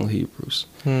original Hebrews.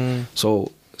 Hmm.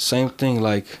 So same thing,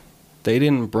 like they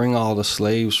didn't bring all the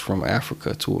slaves from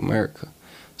Africa to America.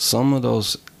 Some of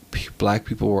those black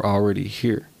people were already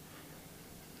here.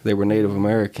 They were Native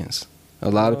Americans. A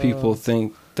lot of people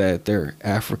think that they're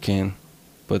African,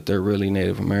 but they're really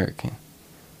Native American.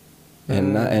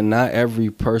 And not every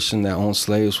person that owned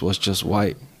slaves was just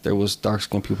white. There was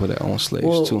dark-skinned people that owned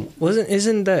slaves too.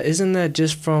 Isn't that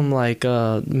just from like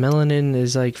melanin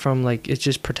is like from like it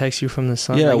just protects you from the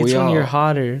sun? Yeah, like it's when you're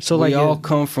hotter. So we like all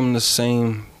come from the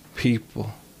same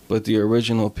people, but the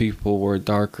original people were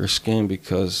darker skinned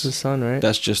because the sun, right?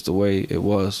 That's just the way it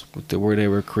was. Where they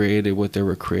were created, what they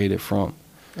were created from.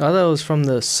 I thought it was from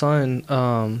the sun.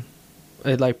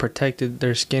 It like protected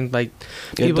their skin, like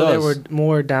people that were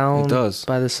more down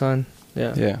by the sun.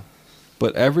 Yeah. Yeah.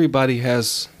 But everybody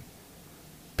has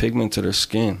pigment to their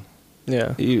skin.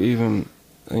 Yeah. Even,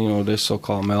 this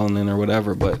so-called melanin or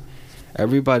whatever, but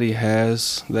everybody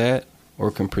has that or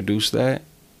can produce that.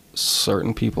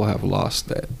 Certain people have lost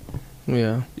that.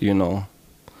 Yeah.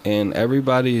 And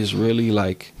everybody is really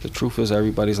like, the truth is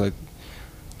everybody's like,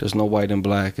 there's no white and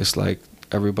black. It's like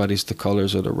everybody's the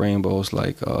colors of the rainbow. It's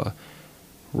like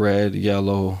red,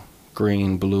 yellow,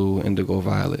 green, blue, indigo,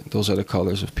 violet. Those are the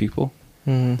colors of people.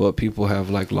 Mm-hmm. But people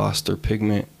have like lost their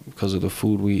pigment because of the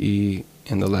food we eat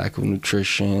and the lack of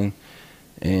nutrition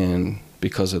and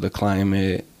because of the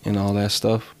climate and all that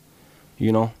stuff,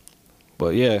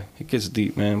 But yeah, it gets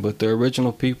deep, man. But the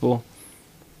original people,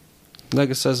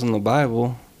 like it says in the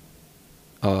Bible,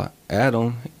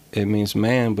 Adam, it means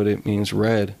man, but it means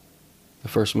red. The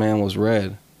first man was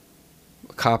red,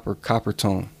 copper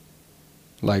tone,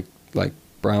 like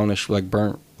brownish, like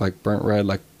burnt red,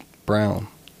 like brown,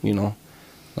 you know,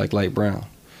 like light brown.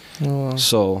 Oh, wow.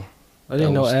 So I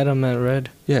didn't know Adam meant red.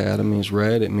 Yeah, Adam means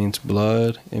red. It means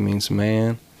blood. It means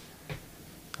man.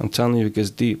 I'm telling you, it gets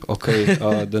deep. Okay,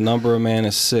 the number of man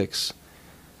is 6.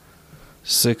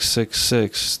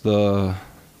 666, the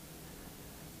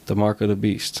mark of the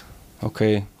beast.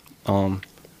 Okay,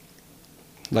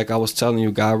 like I was telling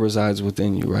you, God resides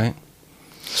within you, right?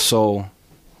 So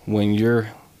when you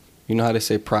know how they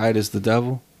say pride is the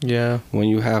devil? Yeah. When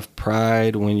you have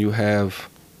pride, when you have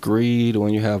greed,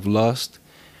 when you have lust,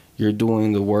 you're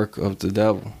doing the work of the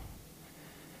devil.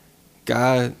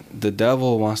 The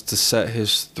devil wants to set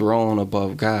his throne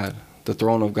above God. The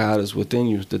throne of God is within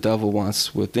you. The devil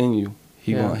wants within you.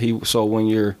 So when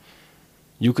you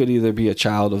could either be a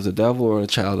child of the devil or a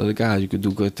child of the God. You could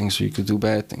do good things or you could do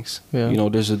bad things. Yeah. You know,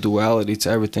 there's a duality to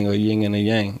everything, a yin and a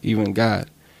yang, even God.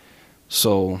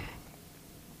 So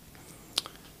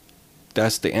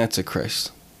that's the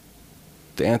Antichrist.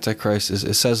 The Antichrist is,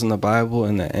 it says in the Bible,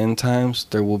 in the end times,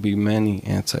 there will be many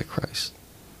Antichrists,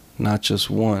 not just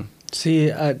one. See,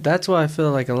 that's why I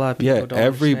feel like a lot of people don't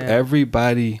understand.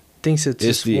 Everybody thinks it's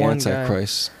just the one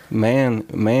Antichrist. Guy.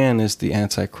 Man is the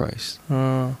Antichrist.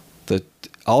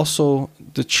 Also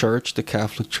the church, the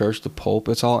Catholic Church, the Pope,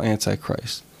 it's all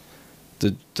Antichrist.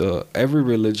 Every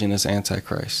religion is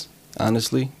Antichrist.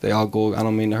 Honestly, they all go, I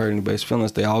don't mean to hurt anybody's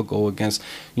feelings, they all go against,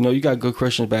 you know, you got good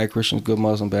Christians, bad Christians, good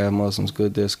Muslims, bad Muslims,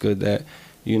 good this, good that,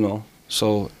 you know.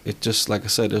 So it just, like I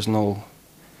said, there's no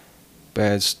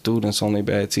bad students, only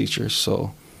bad teachers.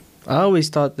 So I always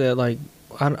thought that, like,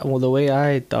 the way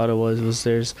I thought it was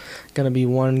there's going to be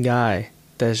one guy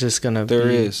that's just going to be. There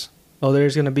is. Oh,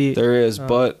 there's going to be. There is,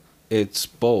 but it's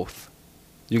both.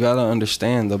 You got to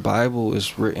understand, the Bible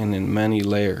is written in many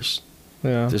layers.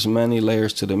 Yeah. There's many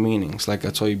layers to the meanings. Like I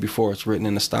told you before, it's written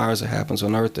in the stars. It happens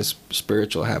on earth. It's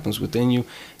spiritual. It happens within you,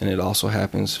 and it also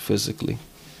happens physically.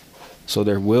 So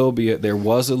there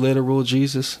was a literal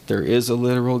Jesus. There is a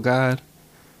literal God.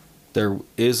 There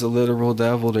is a literal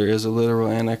devil. There is a literal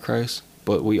Antichrist.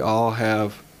 But we all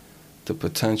have the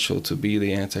potential to be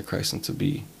the Antichrist and to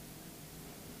be.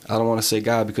 I don't want to say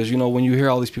God because, you know, when you hear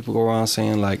all these people go around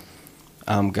saying like,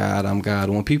 I'm God, I'm God.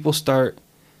 When people start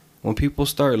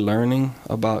learning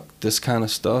about this kind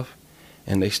of stuff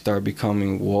and they start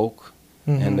becoming woke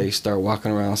and they start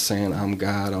walking around saying, I'm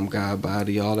God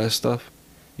body, all that stuff.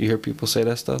 You hear people say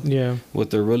that stuff? Yeah. What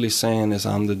they're really saying is,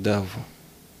 I'm the devil.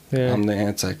 Yeah. I'm the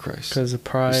Antichrist. Because of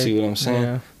pride. You see what I'm saying?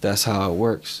 Yeah. That's how it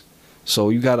works.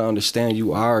 So you got to understand,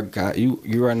 you are God.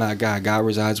 You are not God. God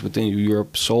resides within you. Your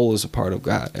soul is a part of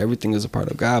God. Everything is a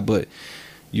part of God, but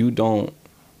you're not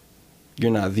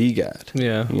the God.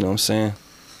 Yeah. You know what I'm saying?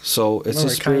 So it's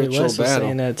a spiritual battle. Was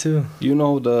saying that too. You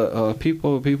know, the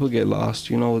people get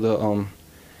lost. You know,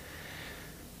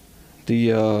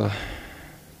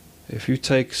 if you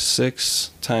take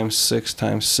 6 times 6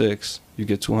 times 6, you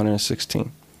get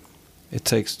 216. It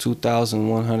takes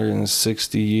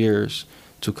 2,160 years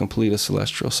to complete a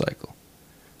celestial cycle.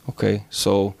 Okay,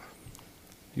 so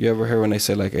you ever hear when they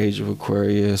say like Age of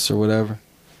Aquarius or whatever?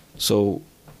 So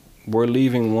we're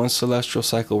leaving one celestial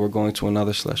cycle, we're going to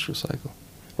another celestial cycle.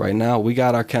 Right now, we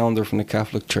got our calendar from the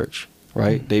Catholic Church,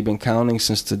 right? Mm-hmm. They've been counting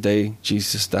since the day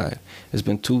Jesus died. It's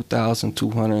been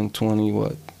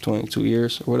 22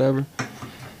 years or whatever.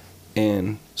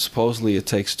 And supposedly it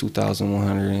takes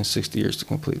 2,160 years to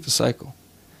complete the cycle.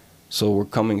 So we're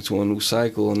coming to a new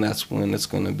cycle, and that's when it's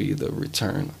going to be the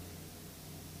return.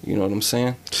 You know what I'm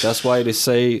saying? That's why they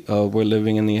say we're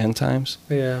living in the end times.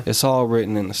 Yeah. It's all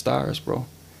written in the stars, bro.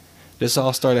 This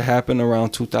all started happening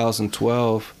around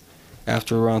 2012.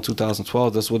 After around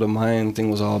 2012, that's what the Mayan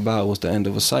thing was all about, was the end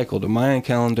of a cycle. The Mayan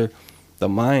calendar, the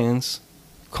Mayans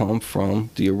come from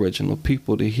the original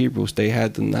people, the Hebrews. They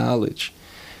had the knowledge.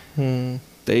 Why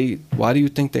do you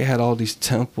think they had all these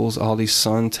temples, all these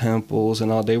sun temples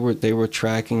and all? They were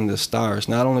tracking the stars.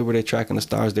 Not only were they tracking the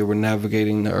stars, they were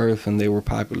navigating the earth and they were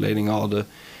populating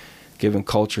giving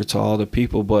culture to all the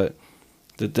people. But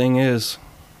the thing is,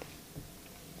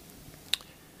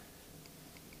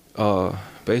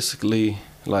 basically,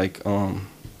 like,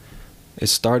 it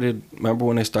started, remember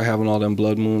when they start having all them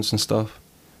blood moons and stuff?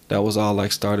 That was all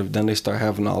like started. Then they start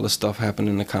having all this stuff happen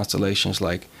in the constellations,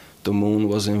 like the moon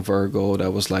was in Virgo.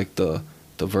 That was like the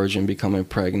Virgin becoming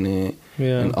pregnant.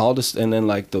 Yeah. And all this, and then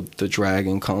like the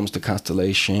dragon comes, the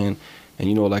constellation. And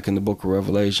you know, like in the book of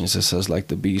Revelations, it says like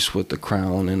the beast with the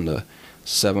crown and the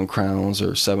 7 crowns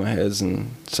or 7 heads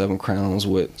and 7 crowns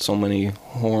with so many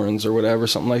horns or whatever,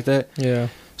 something like that. Yeah.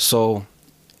 So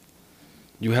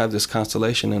you have this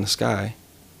constellation in the sky.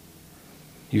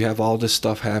 You have all this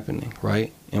stuff happening,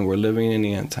 right? And we're living in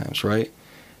the end times, right?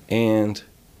 And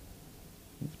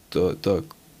the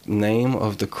name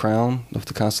of the crown of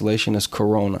the constellation is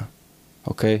Corona,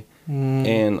 okay?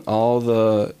 And all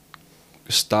the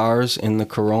stars in the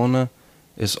Corona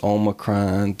is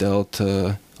Omicron,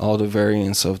 Delta, all the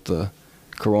variants of the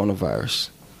coronavirus.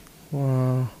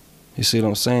 Wow. You see what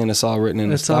I'm saying? It's all written in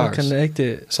the stars. It's all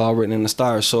connected. It's all written in the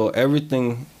stars. So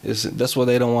everything is, that's why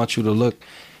they don't want you to look.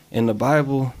 In the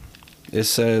Bible, it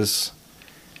says,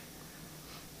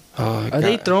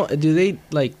 do they,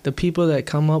 like, the people that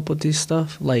come up with this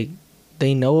stuff, like,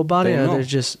 they know about it? Or they're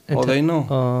just... they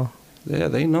know. Yeah,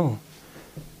 they know.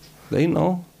 They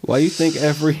know. Why you think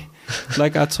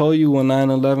like I told you when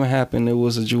 9/11 happened, it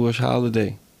was a Jewish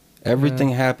holiday. Everything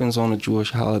happens on a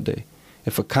Jewish holiday.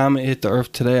 If a comet hit the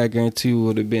earth today, I guarantee you it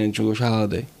would have been a Jewish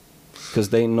holiday. Because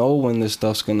they know when this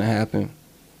stuff's going to happen.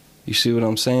 You see what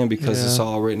I'm saying? Because it's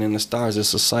all written in the stars.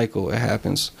 It's a cycle. It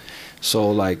happens. So,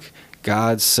 like,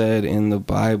 God said in the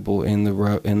Bible, in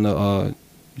the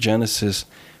Genesis,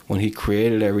 when he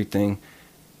created everything,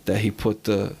 that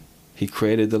he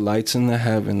created the lights in the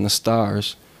heaven, the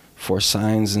stars, for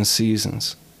signs and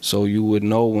seasons. So you would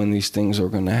know when these things are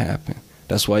going to happen.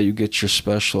 That's why you get your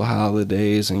special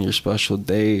holidays and your special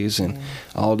days and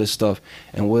all this stuff.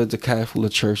 And what did the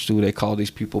Catholic Church do? They call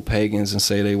these people pagans and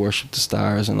say they worship the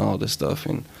stars and all this stuff.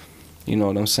 And you know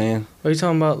what I'm saying? Are you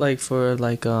talking about like for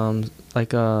like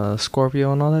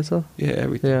Scorpio and all that stuff? Yeah,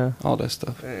 everything. Yeah, all that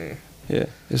stuff. Hey. Yeah,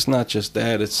 it's not just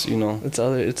that. It's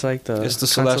It's like the. It's the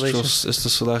celestial. It's the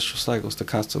celestial cycles, the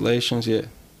constellations. Yeah,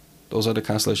 those are the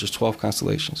constellations. 12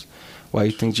 constellations. Why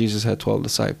you think Jesus had 12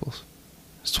 disciples?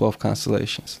 It's 12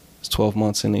 constellations. It's 12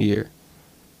 months in a year.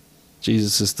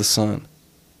 Jesus is the sun.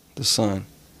 The sun.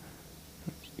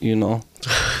 You know?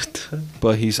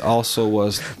 But he's also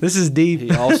was... This is deep. He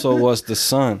also was the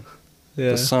sun.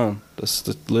 Yeah. The sun.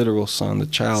 The literal son, the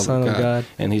child son of God.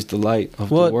 And he's the light of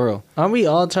the world. Aren't we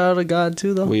all child of God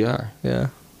too, though? We are. Yeah.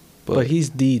 But he's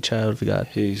the child of God.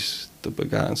 He's the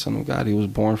begotten son of God. He was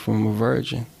born from a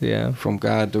virgin. Yeah. From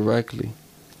God directly.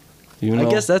 You know?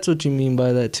 I guess that's what you mean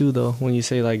by that too, though. When you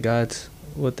say like God's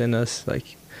within us,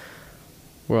 like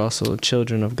we're also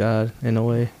children of God in a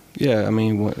way. Yeah, I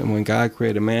mean, when God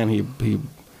created man, he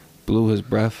blew his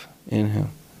breath in him.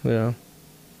 Yeah.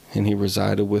 And he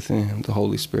resided within him, the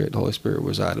Holy Spirit. The Holy Spirit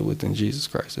resided within Jesus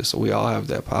Christ. So we all have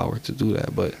that power to do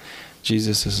that. But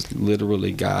Jesus is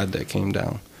literally God that came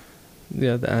down.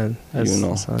 Yeah, you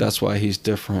know, that's why he's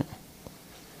different.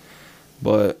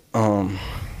 But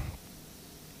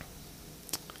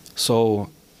so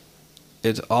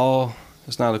it's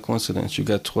not a coincidence. You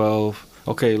got 12.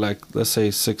 Okay, like let's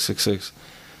say 666.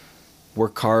 We're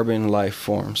carbon life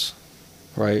forms,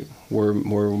 right? We're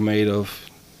made of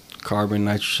carbon,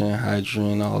 nitrogen,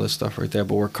 hydrogen, all this stuff right there.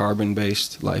 But we're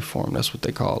carbon-based life form. That's what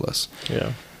they call us.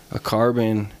 Yeah. A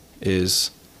carbon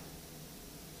is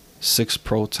 6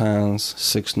 protons,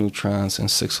 6 neutrons, and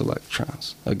 6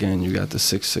 electrons. Again, you got the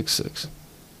 666.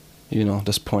 You know,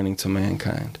 that's pointing to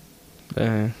mankind.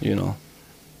 You know.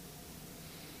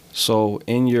 So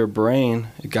in your brain,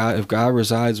 if God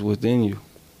resides within you,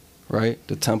 right?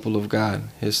 The temple of God,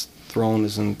 his throne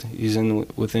he's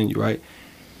within you, right?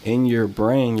 In your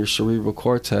brain, your cerebral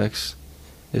cortex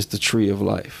is the tree of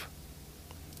life.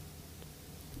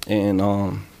 And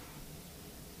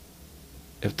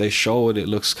if they show it, it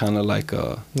looks kind of like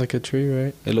a tree,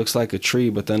 right? It looks like a tree,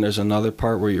 but then there's another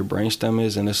part where your brainstem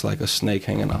is, and it's like a snake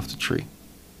hanging off the tree.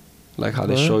 Like how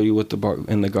they show you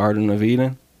in the Garden of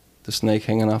Eden, the snake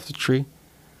hanging off the tree.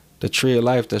 The tree of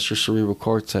life, that's your cerebral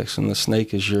cortex, and the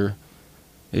snake is your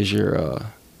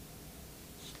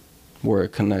where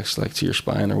it connects, like to your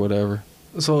spine or whatever.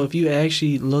 So if you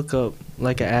actually look up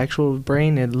like an actual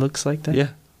brain, it looks like that? Yeah.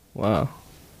 Wow.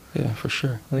 Yeah, for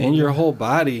sure. And your whole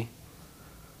body,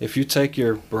 if you take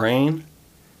your brain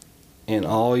and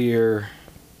all your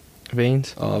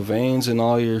veins and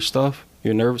all your stuff,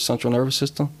 your central nervous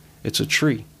system, it's a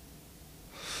tree.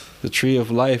 The tree of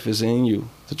life is in you.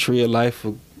 The tree of life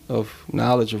of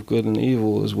knowledge of good and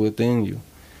evil is within you.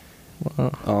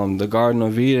 Wow. The Garden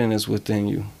of Eden is within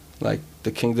you. Like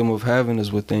the kingdom of heaven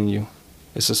is within you.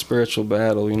 It's a spiritual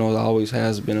battle. You know, it always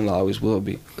has been and always will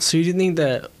be. So you think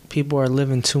that people are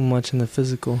living too much in the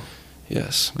physical?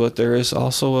 Yes, but there is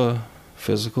also a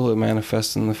physical. It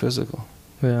manifests in the physical.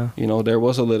 Yeah. You know, there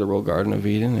was a literal Garden of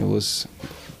Eden. It was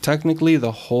technically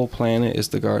the whole planet is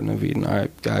the Garden of Eden. All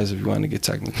right, guys, if you want to get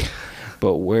technical.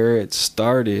 But where it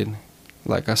started,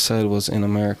 like I said, was in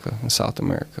America, in South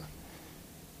America.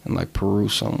 In like Peru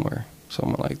somewhere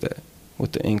like that,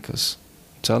 with the Incas.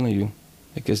 I'm telling you,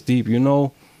 It gets deep. You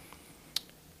know,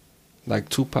 like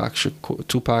Tupac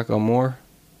Amaru,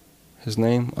 his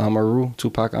name, Amaru,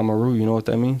 Tupac Amaru, you know what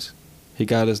that means? He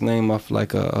got his name off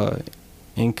like a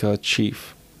Inca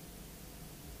chief.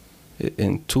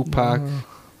 In Tupac,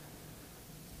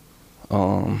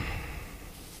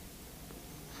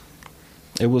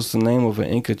 it was the name of an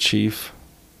Inca chief,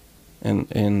 and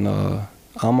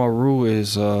Amaru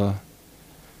is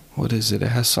what is it? It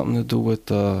has something to do with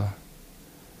the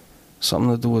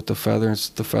feathers,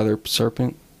 the feathered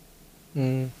serpent.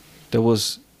 There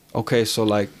was so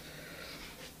like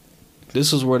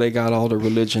this is where they got all the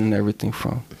religion and everything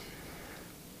from.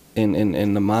 In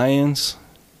the Mayans,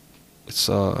 it's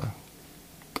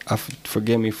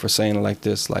forgive me for saying it like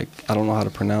this, like I don't know how to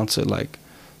pronounce it, like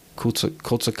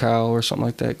Quetzalcoatl or something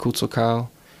like that. Quetzalcoatl.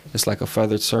 It's like a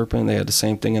feathered serpent. They had the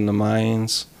same thing in the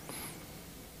Mayans.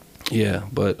 Yeah,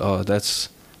 but that's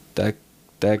that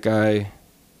guy.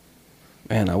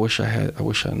 Man, I wish I.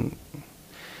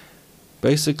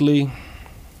 Basically,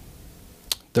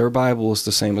 their Bible is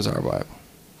the same as our Bible.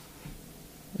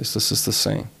 It's just the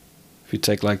same. If you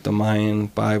take like the Mayan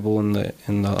Bible and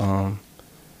the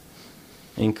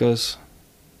Incas,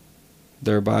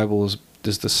 their Bible is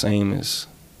the same as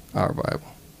our Bible.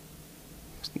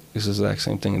 It's the exact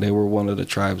same thing. They were one of the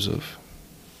tribes of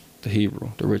the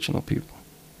Hebrew, the original people.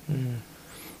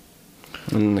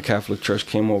 And the Catholic Church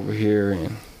came over here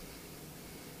and,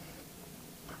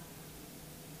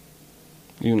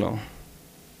 you know,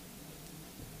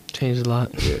 changed a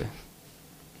lot. Yeah.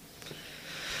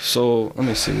 So let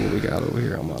me see what we got over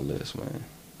here on my list, man.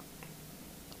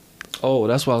 Oh,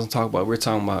 that's what I was talking about. We're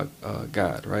talking about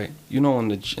God, right? You know, in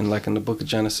the book of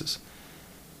Genesis,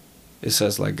 it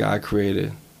says like God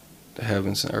created the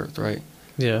heavens and earth, right?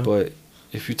 Yeah. But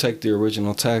if you take the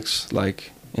original text,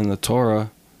 like in the Torah,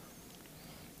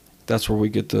 that's where we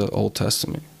get the Old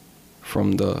Testament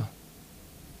from the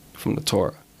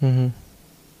Torah.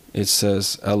 It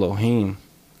says Elohim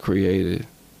created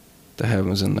the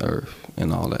heavens and the earth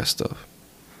and all that stuff.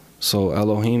 So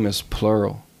Elohim is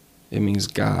plural. It means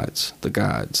gods, the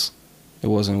gods. It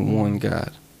wasn't one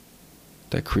God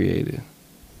that created.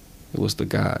 It was the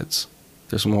gods.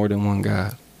 There's more than one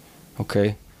God.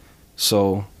 Okay?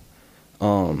 So,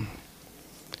 the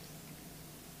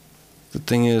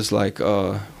thing is, like,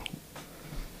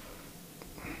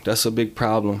 that's a big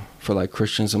problem for, like,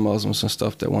 Christians and Muslims and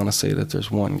stuff that want to say that there's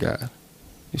one God.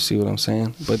 You see what I'm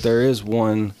saying? But there is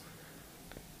one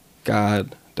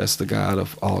God that's the God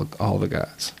of all the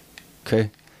gods.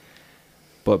 Okay?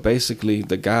 But basically,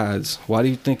 the gods, why do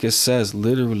you think it says,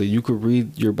 literally, you could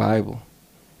read your Bible.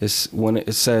 It's when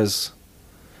it says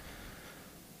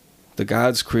the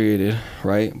gods created,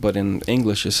 right? But in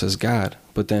English, it says God.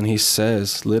 But then he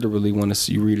says, literally, when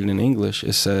you read it in English,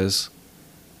 it says,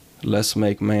 let's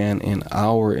make man in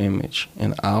our image,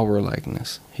 in our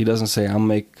likeness. He doesn't say, I'm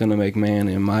gonna make man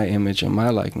in my image and my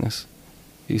likeness.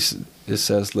 It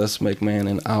says, let's make man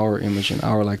in our image and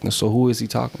our likeness. So who is he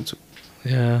talking to?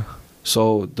 Yeah.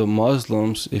 So the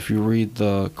Muslims, if you read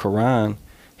the Quran,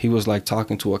 he was like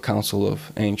talking to a council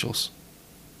of angels.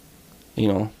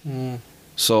 You know?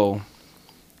 So,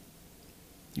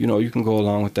 you know, you can go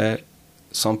along with that.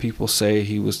 Some people say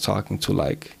he was talking to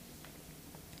like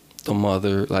the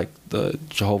mother, like the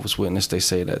Jehovah's Witness. They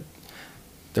say that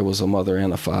there was a mother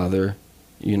and a father,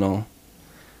 you know.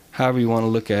 However you want to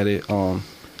look at it,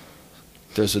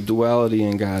 there's a duality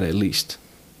in God at least.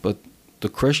 But the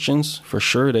Christians, for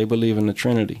sure, they believe in the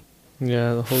Trinity.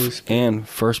 Yeah, the Holy Spirit. And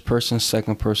first person,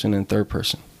 second person, and third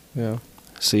person. Yeah.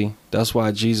 See, that's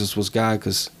why Jesus was God,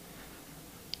 because,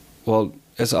 well,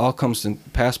 it all comes in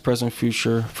past, present,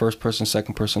 future, first person,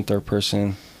 second person, third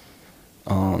person.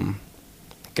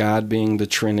 God being the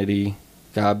Trinity,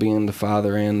 God being the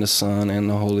Father and the Son and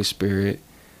the Holy Spirit.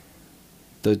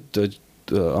 The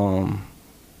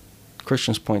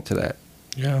Christians point to that.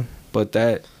 Yeah. But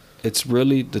that, it's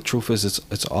really, the truth is,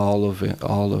 it's all of it,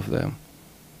 all of them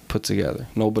put together.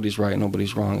 Nobody's right,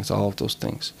 nobody's wrong. It's all of those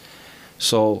things.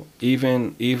 So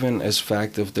even as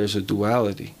fact of there's a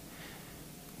duality,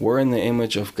 we're in the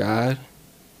image of God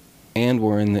and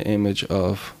we're in the image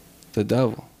of the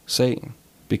devil, Satan.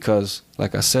 Because,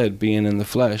 like I said, being in the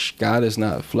flesh, God is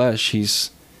not flesh,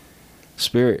 he's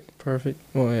spirit. Perfect.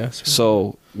 Well, yeah.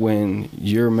 So when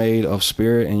you're made of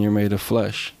spirit and you're made of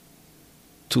flesh,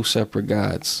 two separate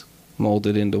gods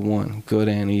molded into one, good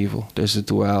and evil. There's a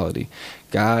duality.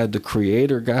 God, the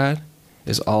creator God,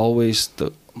 is always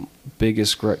the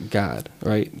biggest God,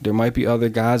 right? There might be other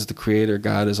gods. The creator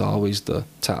God is always the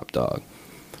top dog.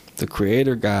 The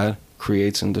creator God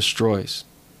creates and destroys.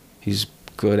 He's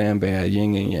good and bad,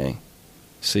 yin and yang.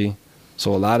 See?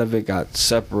 So a lot of it got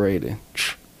separated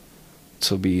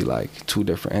to be like two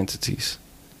different entities.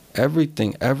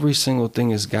 Everything, every single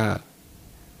thing is God.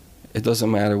 It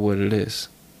doesn't matter what it is.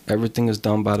 Everything is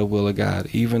done by the will of God.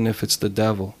 Even if it's the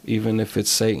devil, even if it's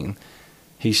Satan,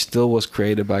 he still was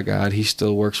created by God. He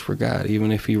still works for God.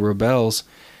 Even if he rebels,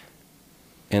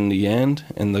 in the end,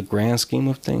 in the grand scheme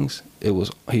of things,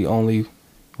 he only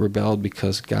rebelled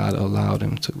because God allowed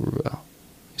him to rebel.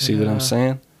 You see what I'm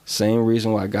saying? Same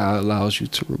reason why God allows you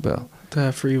to rebel. To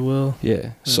have free will.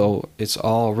 Yeah. So it's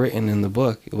all written in the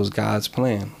book. It was God's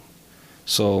plan.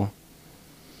 So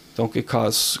don't get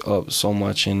caught up so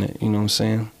much in it. You know what I'm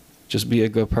saying? Just be a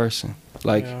good person.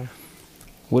 Like,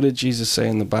 what did Jesus say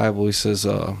in the Bible? He says,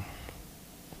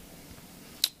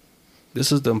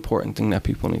 this is the important thing that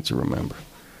people need to remember.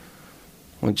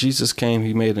 When Jesus came,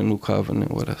 he made a new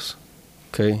covenant with us.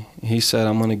 Okay? He said,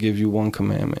 I'm going to give you one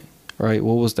commandment. Right?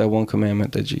 What was that one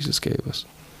commandment that Jesus gave us?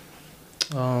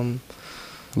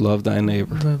 Love thy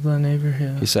neighbor. Love thy neighbor,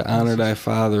 yeah. He said, honor thy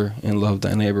father and love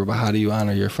thy neighbor. But how do you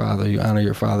honor your father? You honor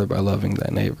your father by loving thy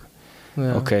neighbor.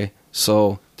 Yeah. Okay?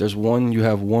 So you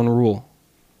have one rule.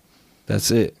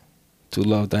 That's it. To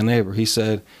love thy neighbor. He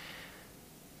said,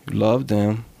 love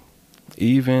them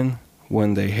even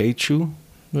when they hate you,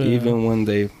 even when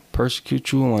they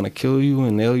persecute you and want to kill you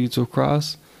and nail you to a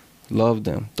cross. Love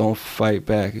them. Don't fight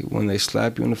back. When they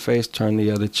slap you in the face, turn the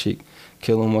other cheek.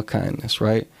 Kill them with kindness,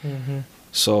 right? Mm-hmm.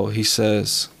 So he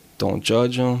says, don't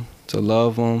judge them, to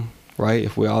love them, right?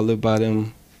 If we all live by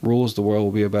them rules, the world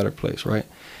will be a better place, right?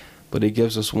 But he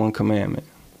gives us one commandment.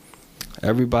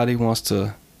 Everybody wants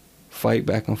to fight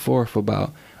back and forth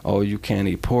about, oh, you can't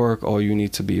eat pork, oh, you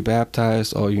need to be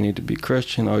baptized, oh, you need to be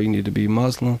Christian, oh, you need to be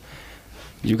Muslim.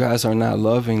 You guys are not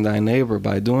loving thy neighbor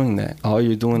by doing that. All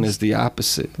you're doing is the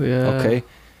opposite. Yeah. Okay?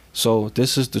 So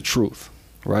this is the truth,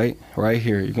 right? Right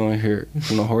here. You're going to hear it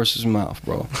from the horse's mouth,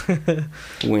 bro.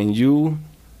 When you're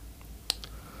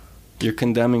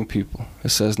condemning people, it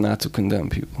says not to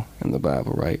condemn people in the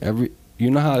Bible, right?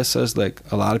 You know how it says, like,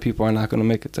 a lot of people are not going to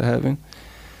make it to heaven?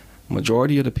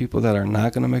 Majority of the people that are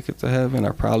not going to make it to heaven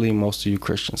are probably most of you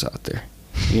Christians out there.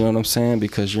 You know what I'm saying?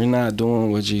 Because you're not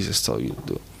doing what Jesus told you to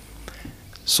do.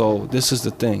 So this is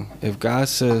the thing. If God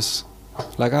says,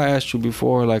 like I asked you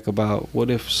before, like about what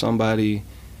if somebody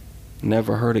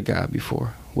never heard of God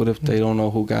before? What if they don't know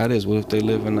who God is? What if they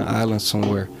live in an island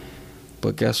somewhere?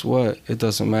 But guess what? It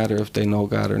doesn't matter if they know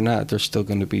God or not. They're still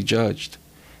going to be judged.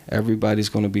 Everybody's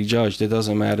going to be judged. It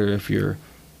doesn't matter if you're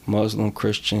Muslim,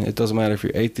 Christian. It doesn't matter if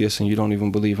you're atheist and you don't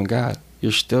even believe in God.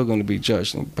 You're still going to be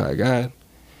judged by God.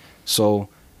 So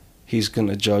he's going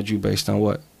to judge you based on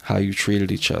what? How you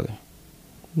treated each other.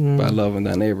 By loving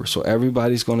thy neighbor. So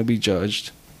everybody's going to be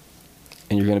judged,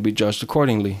 and you're going to be judged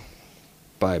accordingly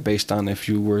based on if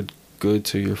you were good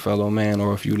to your fellow man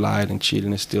or if you lied and cheated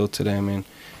and stole to them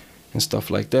and stuff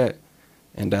like that.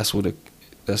 And that's it.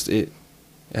 It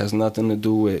has nothing to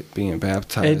do with being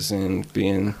baptized and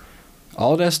being...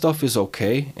 All that stuff is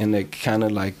okay, and it kind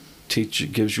of like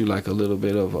gives you like a little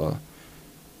bit of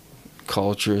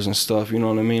cultures and stuff, you know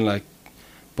what I mean? Like,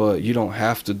 but you don't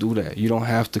have to do that. You don't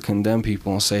have to condemn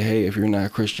people and say, hey, if you're not a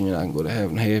Christian, you're not going to go to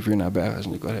heaven. Hey, if you're not baptized,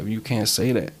 you're going to go to heaven. You can't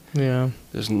say that. Yeah.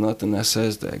 There's nothing that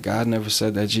says that. God never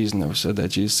said that. Jesus never said that.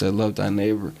 Jesus said, love thy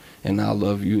neighbor, and I'll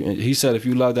love you. And he said, if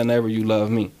you love thy neighbor, you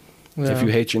love me. Yeah. If you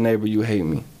hate your neighbor, you hate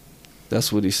me.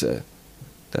 That's what he said.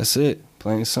 That's it.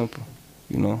 Plain and simple.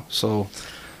 You know, so...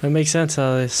 It makes sense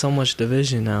how there's so much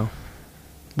division now.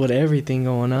 With everything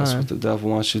going on. That's what the devil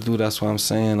wants you to do. That's why I'm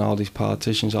saying all these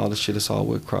politicians, all this shit, it's all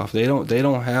Woodcroft. They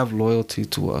don't have loyalty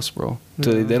to us, bro.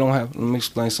 They don't have... Let me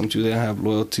explain something to you. They don't have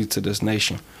loyalty to this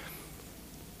nation.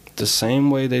 The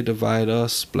same way they divide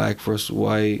us, black versus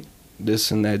white,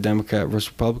 this and that, Democrat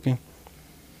versus Republican,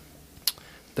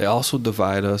 they also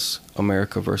divide us,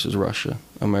 America versus Russia,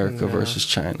 America versus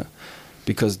China,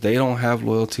 because they don't have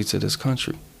loyalty to this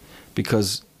country.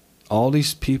 Because all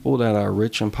these people that are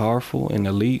rich and powerful and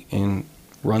elite and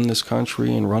run this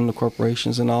country and run the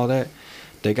corporations and all that,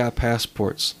 they got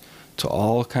passports to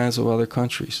all kinds of other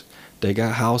countries. They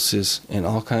got houses in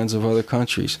all kinds of other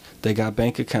countries. They got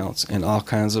bank accounts in all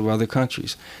kinds of other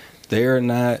countries. They're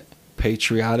not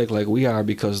patriotic like we are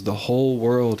because the whole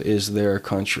world is their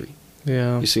country.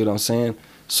 Yeah. You see what I'm saying?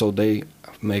 So they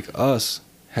make us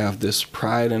have this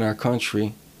pride in our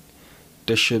country.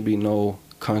 There should be no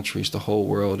countries. The whole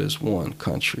world is one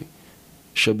country.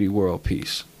 Should be world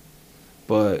peace.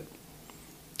 But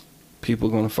people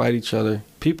are going to fight each other.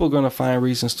 People are going to find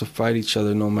reasons to fight each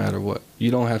other no matter what.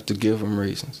 You don't have to give them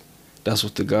reasons. That's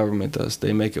what the government does.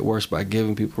 They make it worse by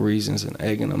giving people reasons and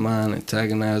egging them on,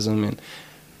 antagonize them, and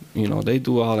You know, they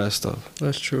do all that stuff.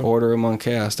 That's true. Order among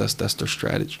chaos. That's their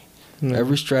strategy. Yeah.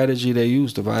 Every strategy they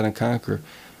use, divide and conquer,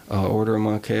 order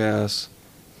among chaos.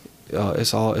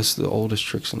 It's the oldest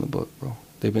tricks in the book, bro.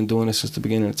 They've been doing it since the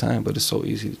beginning of time, but it's so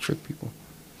easy to trick people.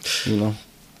 You know.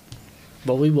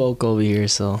 But we woke over here,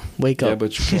 so wake up. Yeah,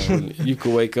 but you can't. You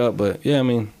could wake up, but yeah, I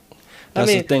mean. That's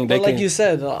the thing. But like you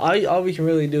said, all we can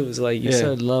really do is, like you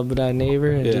said, love thy neighbor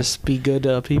and just be good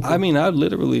to people. I mean, I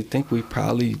literally think we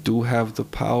probably do have the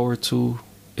power to,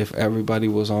 if everybody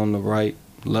was on the right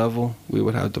level, we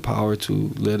would have the power to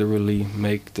literally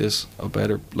make this a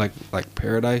better, like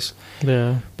paradise.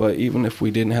 Yeah. But even if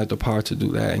we didn't have the power to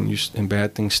do that, and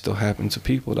bad things still happen to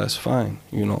people, that's fine.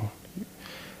 You know,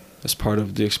 it's part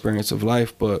of the experience of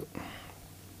life, but.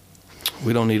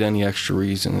 We don't need any extra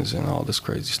reasons and all this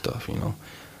crazy stuff, you know.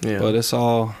 Yeah. But it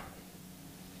all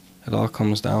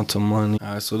comes down to money.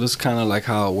 All right, so this is kind of like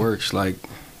how it works. Like,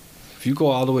 if you go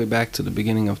all the way back to the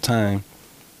beginning of time,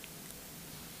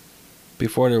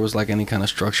 before there was like any kind of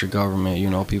structured government, you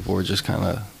know, people were just kind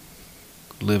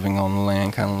of living on the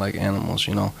land, kind of like animals,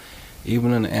 you know.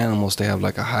 Even in the animals, they have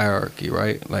like a hierarchy,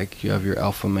 right? Like you have your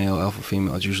alpha male, alpha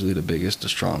female. It's usually the biggest, the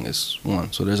strongest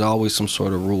one. So there's always some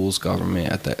sort of rules,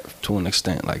 government at that, to an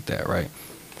extent like that, right?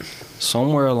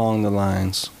 Somewhere along the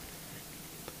lines,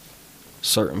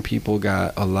 certain people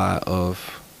got a lot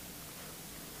of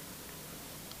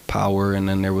power, and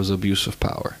then there was abuse of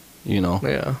power, you know?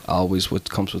 Yeah. Always what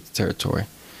comes with the territory.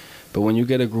 But when you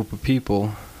get a group of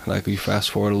people, like you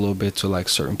fast forward a little bit to like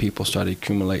certain people started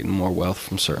accumulating more wealth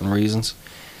from certain reasons.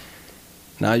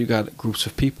 Now you got groups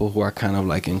of people who are kind of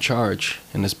like in charge,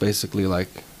 and it's basically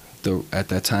like at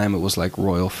that time it was like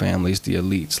royal families, the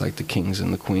elites, like the kings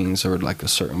and the queens, or like a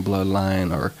certain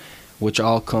bloodline, or which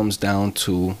all comes down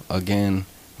to, again,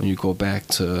 when you go back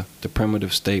to the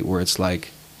primitive state where it's like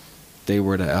they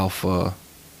were the alpha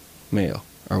male.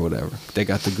 Or whatever. They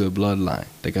got the good bloodline.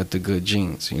 They got the good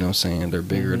genes. You know what I'm saying? They're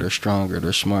bigger, they're stronger,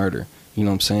 they're smarter. You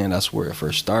know what I'm saying? That's where it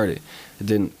first started. It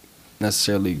didn't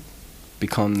necessarily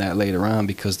become that later on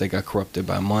because they got corrupted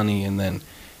by money, and then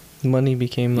money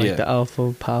became like the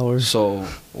alpha power. So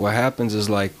what happens is,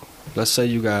 like, let's say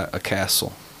you got a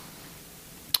castle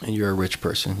and you're a rich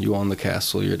person. You own the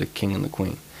castle. You're the king and the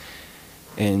queen.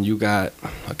 And you got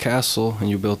a castle and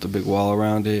you built a big wall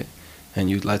around it. And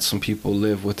you let some people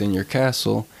live within your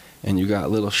castle, and you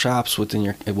got little shops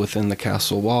within the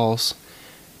castle walls,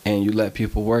 and you let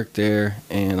people work there,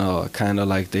 and kind of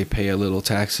like they pay a little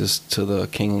taxes to the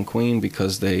king and queen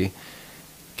because they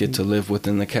get to live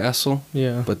within the castle.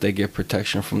 Yeah. But they get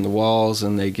protection from the walls,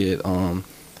 and they get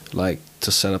like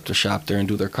to set up their shop there and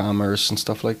do their commerce and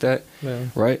stuff like that. Yeah.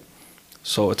 Right.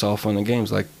 So it's all fun and games.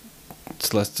 Like,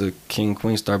 it lets the king and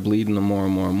queen start bleeding them more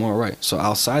and more and more. Right. So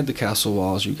outside the castle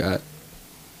walls, you got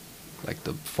like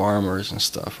the farmers and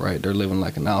stuff, right? They're living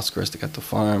like in the outskirts. They got the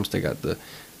farms, they got the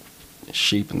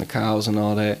sheep and the cows and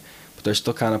all that, but they're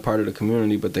still kind of part of the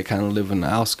community, but they kind of live in the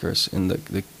outskirts. And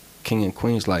the king and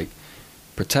queen's like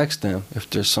protects them. If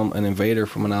there's an invader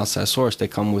from an outside source, they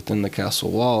come within the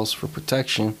castle walls for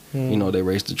protection. You know, they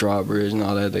raise the drawbridge and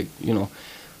all that. They, you know,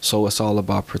 so it's all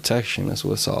about protection. That's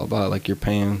what it's all about. Like, you're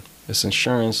paying. It's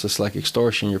insurance. It's like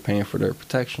extortion. You're paying for their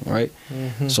protection, right?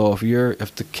 So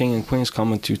if the king and queen's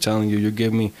coming to you telling you,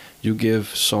 you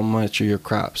give so much of your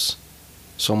crops,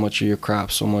 so much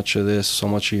of this, so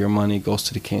much of your money goes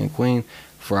to the king and queen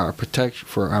for our protection,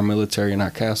 for our military and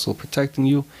our castle protecting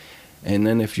you. And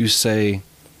then if you say,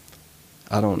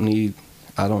 I don't need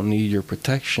your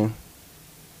protection,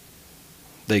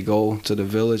 they go to the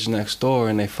village next door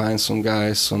and they find some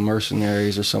guys, some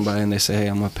mercenaries or somebody, and they say, hey,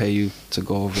 I'm going to pay you to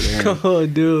go over there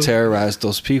and terrorize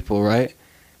those people, right?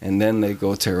 And then they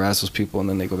go terrorize those people, and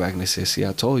then they go back and they say, see,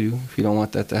 I told you, if you don't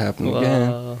want that to happen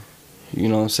again. You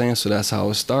know what I'm saying? So that's how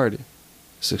it started.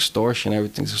 It's extortion.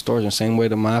 Everything's extortion. Same way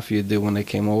the mafia did when they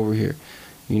came over here.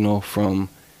 You know, from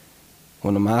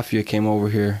when the mafia came over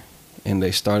here and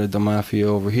they started the mafia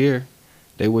over here,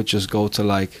 they would just go to,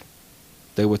 like,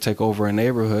 they would take over a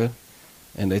neighborhood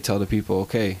and they tell the people,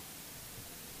 okay,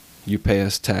 you pay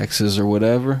us taxes or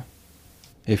whatever.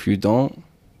 If you don't,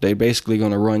 they basically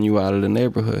going to run you out of the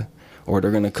neighborhood. Or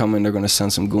they're going to come in, they're going to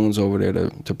send some goons over there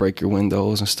to break your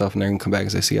windows and stuff, and they're going to come back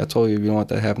and say, see, I told you, if you don't want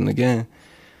that to happen again.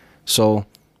 So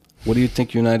what do you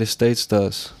think United States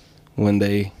does when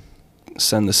they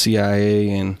send the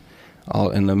CIA and all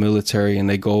in the military, and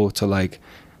they go to like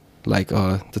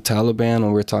the Taliban?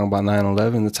 When we're talking about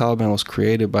 9/11, the Taliban was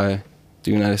created by the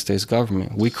United States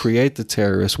government. We create the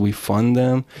terrorists, we fund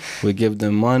them, we give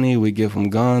them money, we give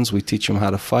them guns, we teach them how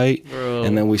to fight,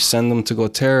 and then we send them to go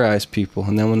terrorize people.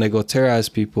 And then when they go terrorize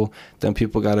people, then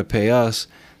people got to pay us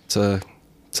to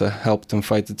to help them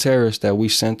fight the terrorists that we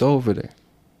sent over there.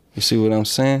 You see what I'm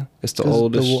saying? It's the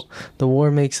oldest. The war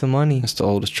makes the money. It's the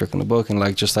oldest trick in the book, and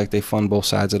like just like they fund both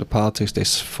sides of the politics, they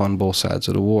fund both sides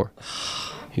of the war.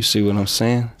 You see what I'm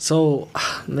saying? So,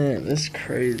 man, that's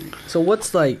crazy. So what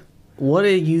do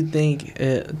you think?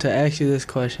 To ask you this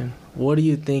question, what do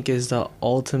you think is the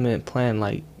ultimate plan?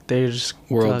 Like they're just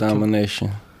world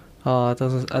domination. I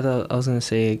thought I was gonna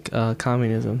say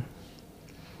communism.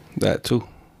 That too.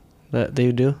 That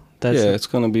they do. It's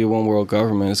going to be one world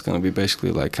government. It's going to be basically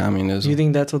like communism. You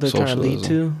think that's what they're socialism. trying to lead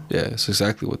to? Yeah, it's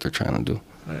exactly what they're trying to do.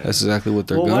 That's exactly what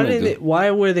they're going to do. Why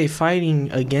were they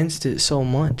fighting against it so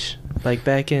much? Like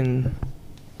back in,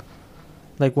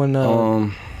 like when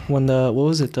what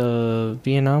was it, the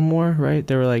Vietnam War, right?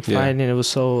 They were like fighting, and it was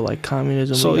so like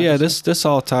communism. So yeah, this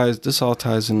all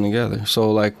ties in together.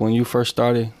 So like when you first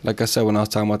started, like I said, when I was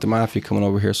talking about the mafia coming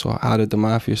over here. So how did the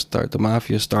mafia start? The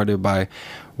mafia started by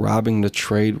robbing the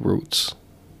trade routes,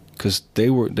 because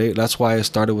that's why it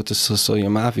started with the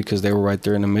Sicilian mafia, because they were right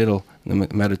there in the middle, in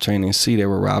the Mediterranean Sea. They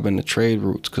were robbing the trade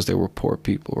routes because they were poor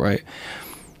people, right?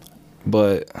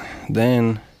 But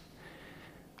then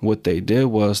what they did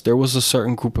was there was a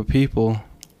certain group of people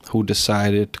who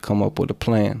decided to come up with a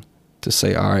plan to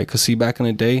say, all right, because see, back in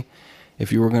the day,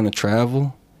 if you were going to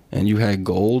travel and you had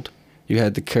gold, you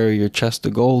had to carry your chest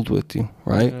of gold with you,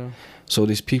 right? Yeah. So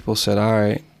these people said, all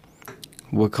right,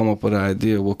 we'll come up with an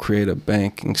idea. We'll create a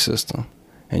banking system,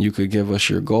 and you could give us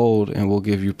your gold and we'll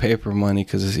give you paper money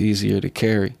because it's easier to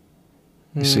carry.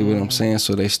 You see what I'm saying?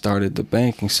 So they started the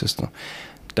banking system.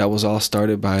 That was all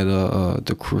started by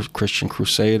the Christian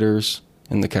Crusaders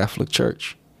in the Catholic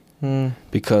Church,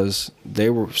 because they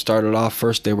were started off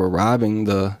first. They were robbing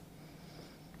the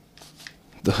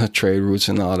trade routes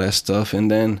and all that stuff,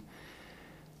 and then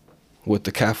what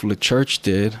the Catholic Church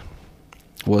did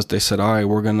was they said, all right,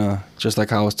 we're gonna, just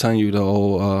like I was telling you, the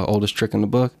oldest trick in the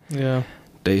book. Yeah.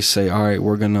 They say, all right,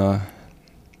 we're gonna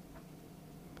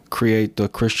create the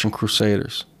Christian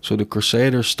Crusaders. So the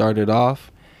Crusaders started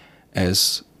off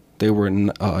as they were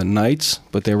knights,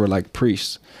 but they were like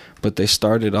priests. But they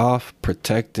started off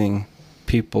protecting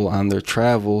people on their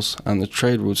travels, on the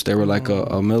trade routes. They were like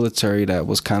a military that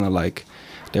was kind of like,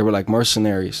 they were like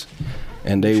mercenaries.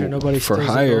 And they for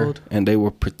hire, and they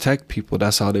would protect people.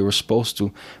 That's how they were supposed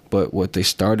to. But what they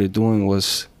started doing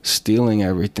was stealing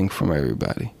everything from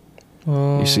everybody.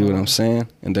 You see what I'm saying?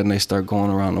 And then they start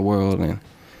going around the world and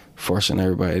forcing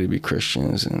everybody to be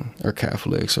Christians or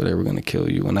Catholics, or they were going to kill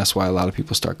you. And that's why a lot of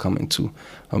people start coming to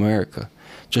America.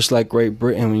 Just like Great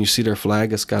Britain, when you see their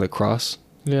flag, it's got a cross.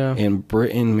 Yeah. And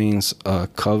Britain means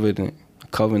covenant.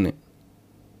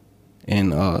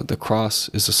 And the cross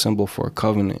is a symbol for a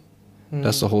covenant.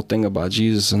 That's the whole thing about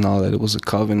Jesus and all that. It was a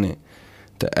covenant.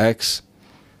 The X,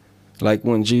 like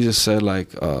when Jesus said,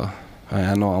 like,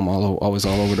 I know I'm always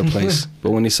all over the place,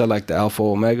 but when he said like the Alpha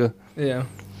Omega, yeah,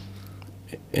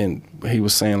 and he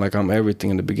was saying like I'm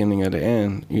everything in the beginning and the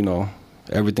end, you know,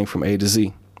 everything from A to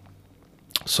Z.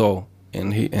 So in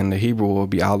the Hebrew it would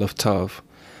be Aleph Tav.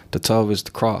 The Tav is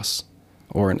the cross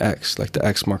or an X, like the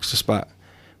X marks the spot.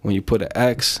 When you put an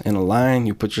X in a line,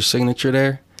 you put your signature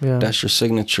there. Yeah. That's your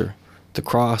signature. The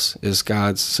cross is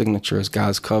God's signature, is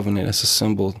God's covenant. It's a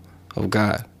symbol of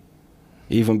God,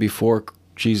 even before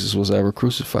Jesus was ever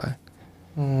crucified.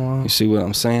 You see what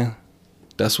I'm saying?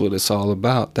 That's what it's all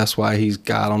about. That's why he's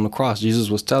God on the cross. Jesus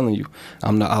was telling you,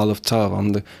 I'm the Aleph Tav. I'm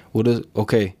the, what is,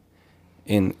 okay,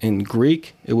 in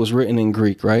Greek, it was written in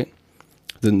Greek, right?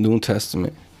 The New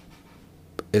Testament.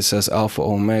 It says Alpha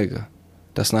Omega.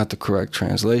 That's not the correct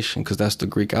translation, because that's the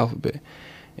Greek alphabet.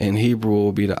 In Hebrew, it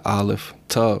will be the Aleph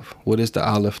Tav. What is the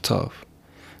Aleph Tav?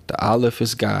 The Aleph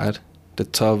is God. The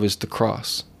Tav is the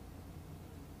cross.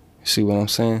 You see what I'm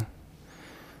saying?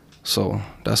 So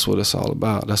that's what it's all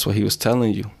about. That's what he was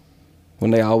telling you.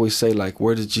 When they always say, like,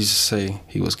 where did Jesus say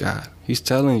he was God? He's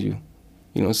telling you.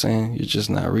 You know what I'm saying? You're just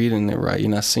not reading it right. You're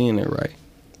not seeing it right.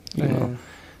 You know?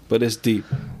 But it's deep.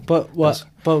 But what?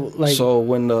 But like. So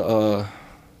when the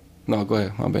no, go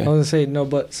ahead. My bad. I was gonna say no,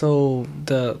 but so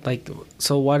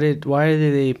why did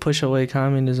they push away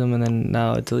communism and then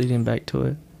now it's leading back to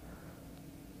it?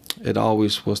 It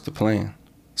always was the plan.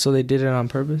 So they did it on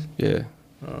purpose? Yeah.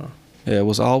 Yeah, it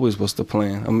was always was the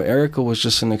plan. America was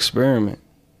just an experiment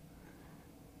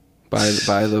by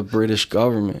the British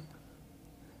government.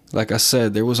 Like I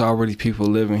said, there was already people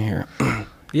living here.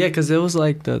 Yeah, because it was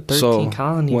like the 13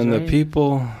 colonies, when right?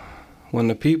 when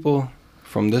the people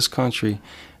from this country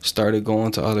started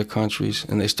going to other countries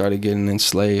and they started getting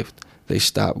enslaved, they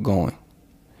stopped going.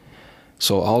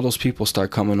 So all those people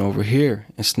start coming over here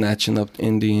and snatching up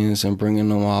Indians and bringing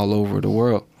them all over the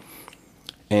world.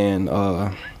 And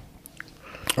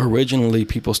originally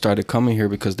people started coming here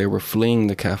because they were fleeing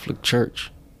the Catholic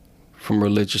Church from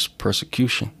religious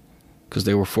persecution, because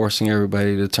they were forcing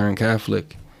everybody to turn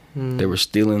Catholic. They were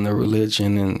stealing their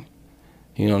religion, and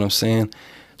you know what I'm saying?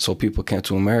 So people came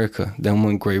to America. Then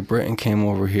when Great Britain came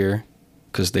over here,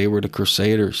 because they were the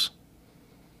Crusaders,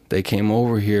 they came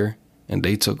over here and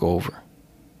they took over.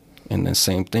 And then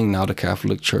same thing, now the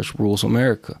Catholic Church rules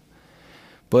America.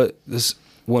 But this,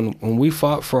 when we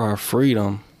fought for our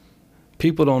freedom,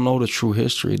 people don't know the true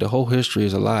history. The whole history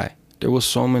is a lie. There was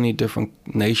so many different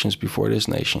nations before this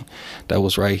nation that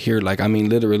was right here. Like, I mean,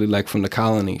 literally, like from the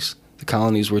colonies. The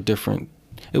colonies were different.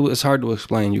 It's hard to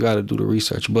explain. You got to do the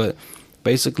research. But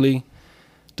basically,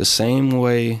 the same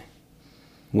way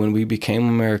when we became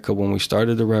America, when we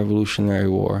started the Revolutionary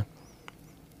War,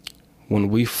 when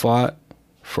we fought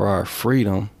for our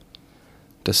freedom,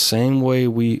 the same way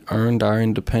we earned our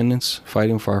independence,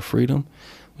 fighting for our freedom,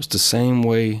 was the same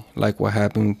way like what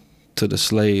happened to the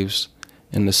slaves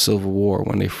in the Civil War,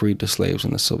 when they freed the slaves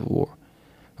in the Civil War.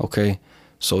 Okay?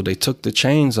 So they took the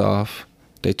chains off.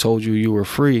 They told you you were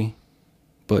free,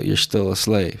 but you're still a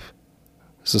slave.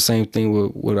 It's the same thing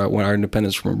with our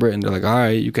independence from Britain. They're like, all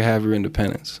right, you can have your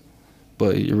independence,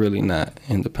 but you're really not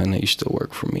independent. You still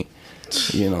work for me,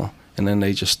 you know. And then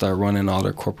they just start running all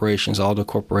their corporations. All the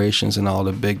corporations and all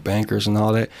the big bankers and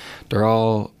all that, they're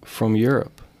all from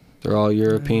Europe. They're all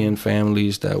European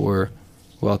families that were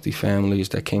wealthy families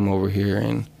that came over here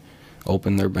and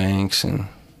opened their banks, and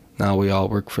now we all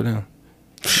work for them.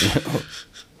 You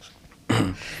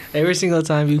know? Every single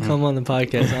time you come on the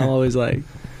podcast, I'm always like,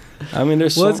 I mean,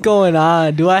 what's going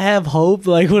on? Do I have hope?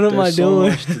 Like, what am I doing?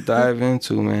 There's so much to dive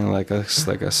into, man. Like I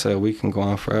said, we can go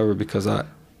on forever because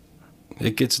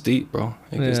it gets deep, bro.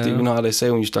 It gets deep. You know how they say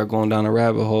when you start going down a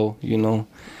rabbit hole, you know?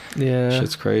 Yeah.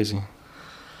 Shit's crazy.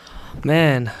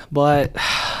 Man, but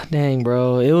dang,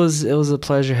 bro, it was a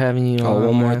pleasure having you on.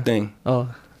 One more thing.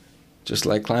 Oh. Just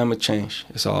like climate change,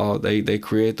 it's all they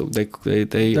create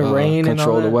they rain control and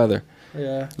all the weather.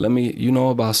 Yeah. You know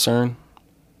about CERN?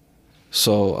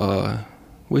 So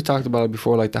we talked about it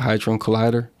before, like the Hadron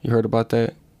Collider. You heard about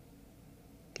that?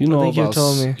 You know I think you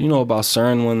told me. You know about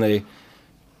CERN when they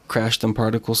crash them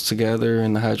particles together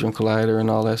in the Hadron Collider and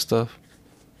all that stuff?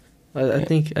 I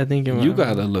think you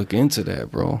gotta look into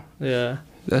that, bro. Yeah.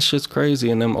 That shit's crazy,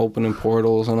 and them opening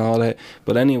portals and all that.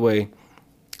 But anyway,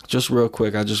 just real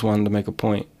quick, I just wanted to make a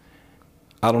point.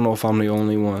 I don't know if I'm the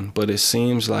only one, but it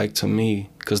seems like to me,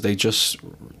 because they just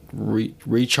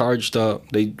recharged up,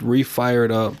 they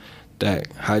refired up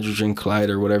that hydrogen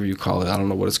collider, whatever you call it. I don't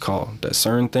know what it's called. That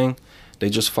CERN thing, they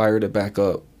just fired it back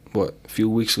up, a few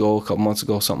weeks ago, a couple months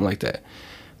ago, something like that.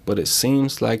 But it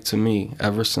seems like to me,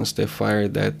 ever since they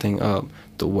fired that thing up,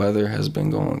 the weather has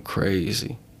been going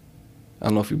crazy. I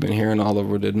don't know if you've been hearing all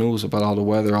over the news about all the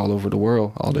weather all over the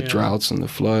world, all the droughts and the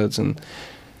floods, and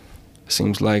it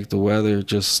seems like the weather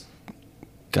just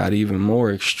got even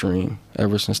more extreme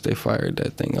ever since they fired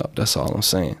that thing up. That's all I'm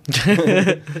saying.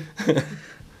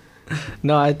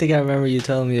 No, I think I remember you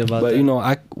telling me about that. But, you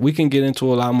know, we can get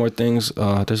into a lot more things.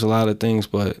 There's a lot of things,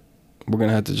 but we're going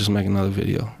to have to just make another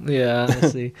video. Yeah,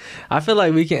 honestly. I feel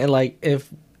like we can, like,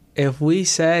 if we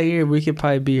sat here, we could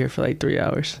probably be here for, like, 3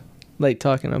 hours. Like,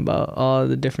 talking about all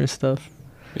the different stuff.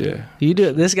 Yeah.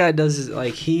 This guy does,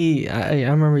 like, I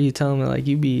remember you telling me, like,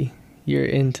 you're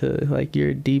into, like,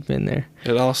 you're deep in there.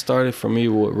 It all started for me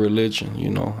with religion, you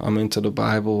know. I'm into the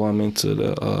Bible. I'm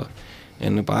into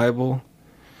in the Bible,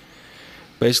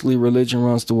 basically religion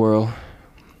runs the world.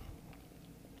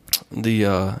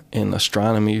 In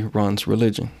astronomy runs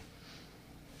religion.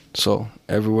 So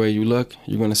everywhere you look,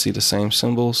 you're going to see the same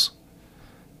symbols,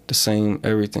 the same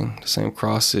everything, the same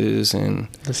crosses and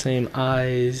the same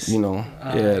eyes. You know,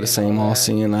 the same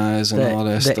all-seeing eyes and all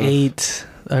that stuff. The 8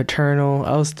 eternal.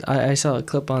 I saw a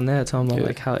clip on that talking about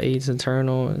like how 8's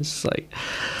eternal. It's like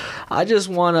I just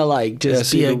want to like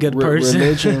just be a good person.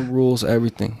 Religion rules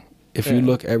everything. If you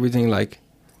look everything, like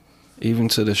even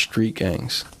to the street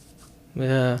gangs.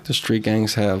 Yeah. The street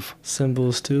gangs have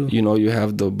symbols too. You know, you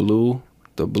have the blue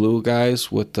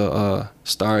guys with the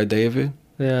Star of David.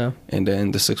 Yeah. And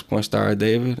then the 6-point Star of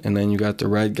David, and then you got the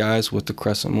red guys with the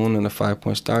crescent moon and the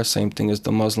 5-point star. Same thing as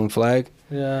the Muslim flag.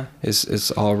 Yeah.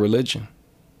 It's all religion.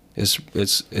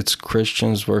 It's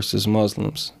Christians versus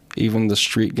Muslims. Even the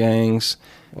street gangs,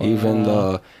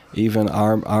 wow. even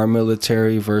our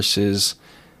military versus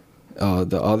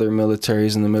the other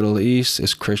militaries in the Middle East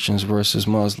is Christians versus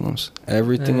Muslims.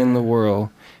 Everything in the world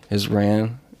is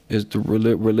ran is the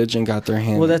religion got their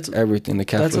hand in everything. The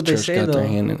Catholic Church got their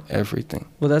hand in everything.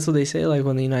 Well, that's what they say. Like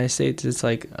when the United States, it's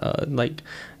like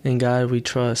in God we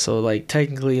trust. So like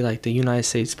technically, like the United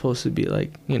States is supposed to be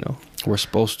like, you know. We're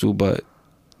supposed to, but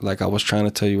like I was trying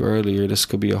to tell you earlier, this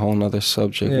could be a whole nother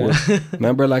subject. Yeah.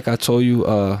 Remember, like I told you,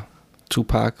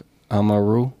 Tupac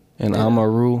Amaru, and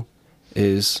Amaru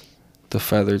is the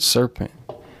feathered serpent.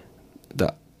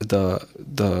 There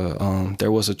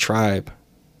was a tribe.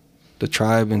 The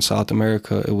tribe in South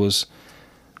America, it was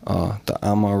the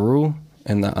Amaru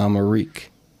and the Amaric.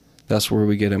 That's where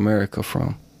we get America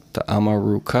from. The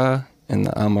Amaruca and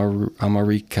the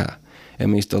Amarica. It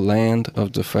means the land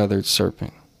of the feathered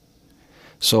serpent.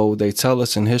 So they tell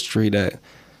us in history that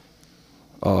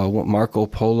Marco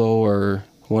Polo or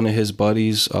one of his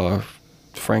buddies,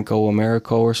 Franco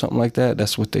Americo or something like that,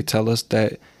 that's what they tell us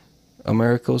that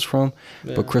America's from.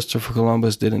 Yeah. But Christopher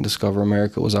Columbus didn't discover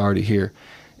America. It was already here.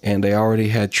 And they already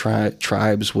had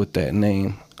tribes with that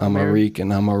name, Amaric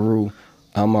and Amaru.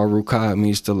 Amaruca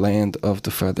means the land of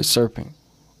the feathered serpent.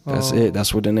 That's it.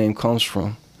 That's where the name comes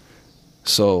from.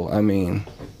 So, I mean,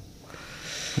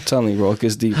 I'm telling you, bro, it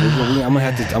gets deep. I'm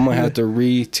gonna have to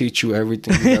re-teach you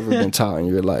everything you've ever been taught in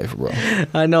your life, bro.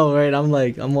 I know, right? I'm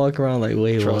walking around like,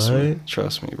 wait, what?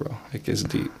 Trust me, bro. It gets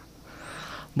deep.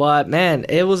 But man,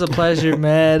 it was a pleasure,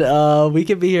 man. We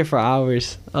could be here for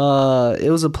hours.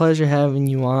 It was a pleasure having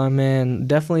you on, man.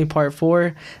 Definitely part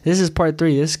 4. This is part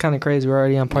 3. This is kind of crazy. We're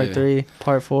already on part 3,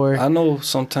 part 4. I know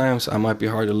sometimes I might be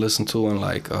hard to listen to, and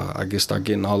like I get start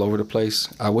getting all over the place.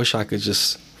 I wish I could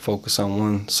just focus on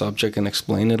one subject and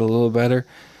explain it a little better,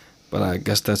 but I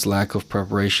guess that's lack of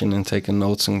preparation and taking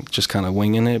notes and just kind of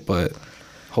winging it. But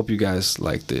hope you guys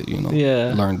liked it, you know.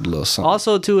 Yeah. Learned a little something.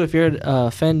 Also, too, if you're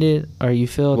offended or you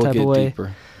feel type of way,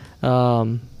 deeper.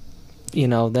 You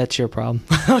know, that's your problem.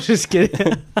 I'm just kidding.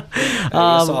 Hey, it's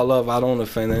all love. I don't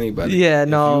offend anybody. Yeah,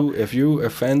 no. If you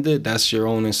offended, that's your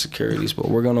own insecurities. But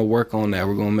we're gonna work on that.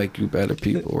 We're gonna make you better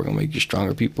people. We're gonna make you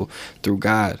stronger people through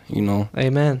God. You know.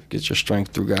 Amen. Get your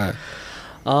strength through God.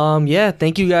 Yeah.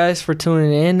 Thank you guys for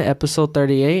tuning in, episode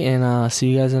 38, and see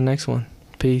you guys in the next one.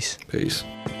 Peace. Peace.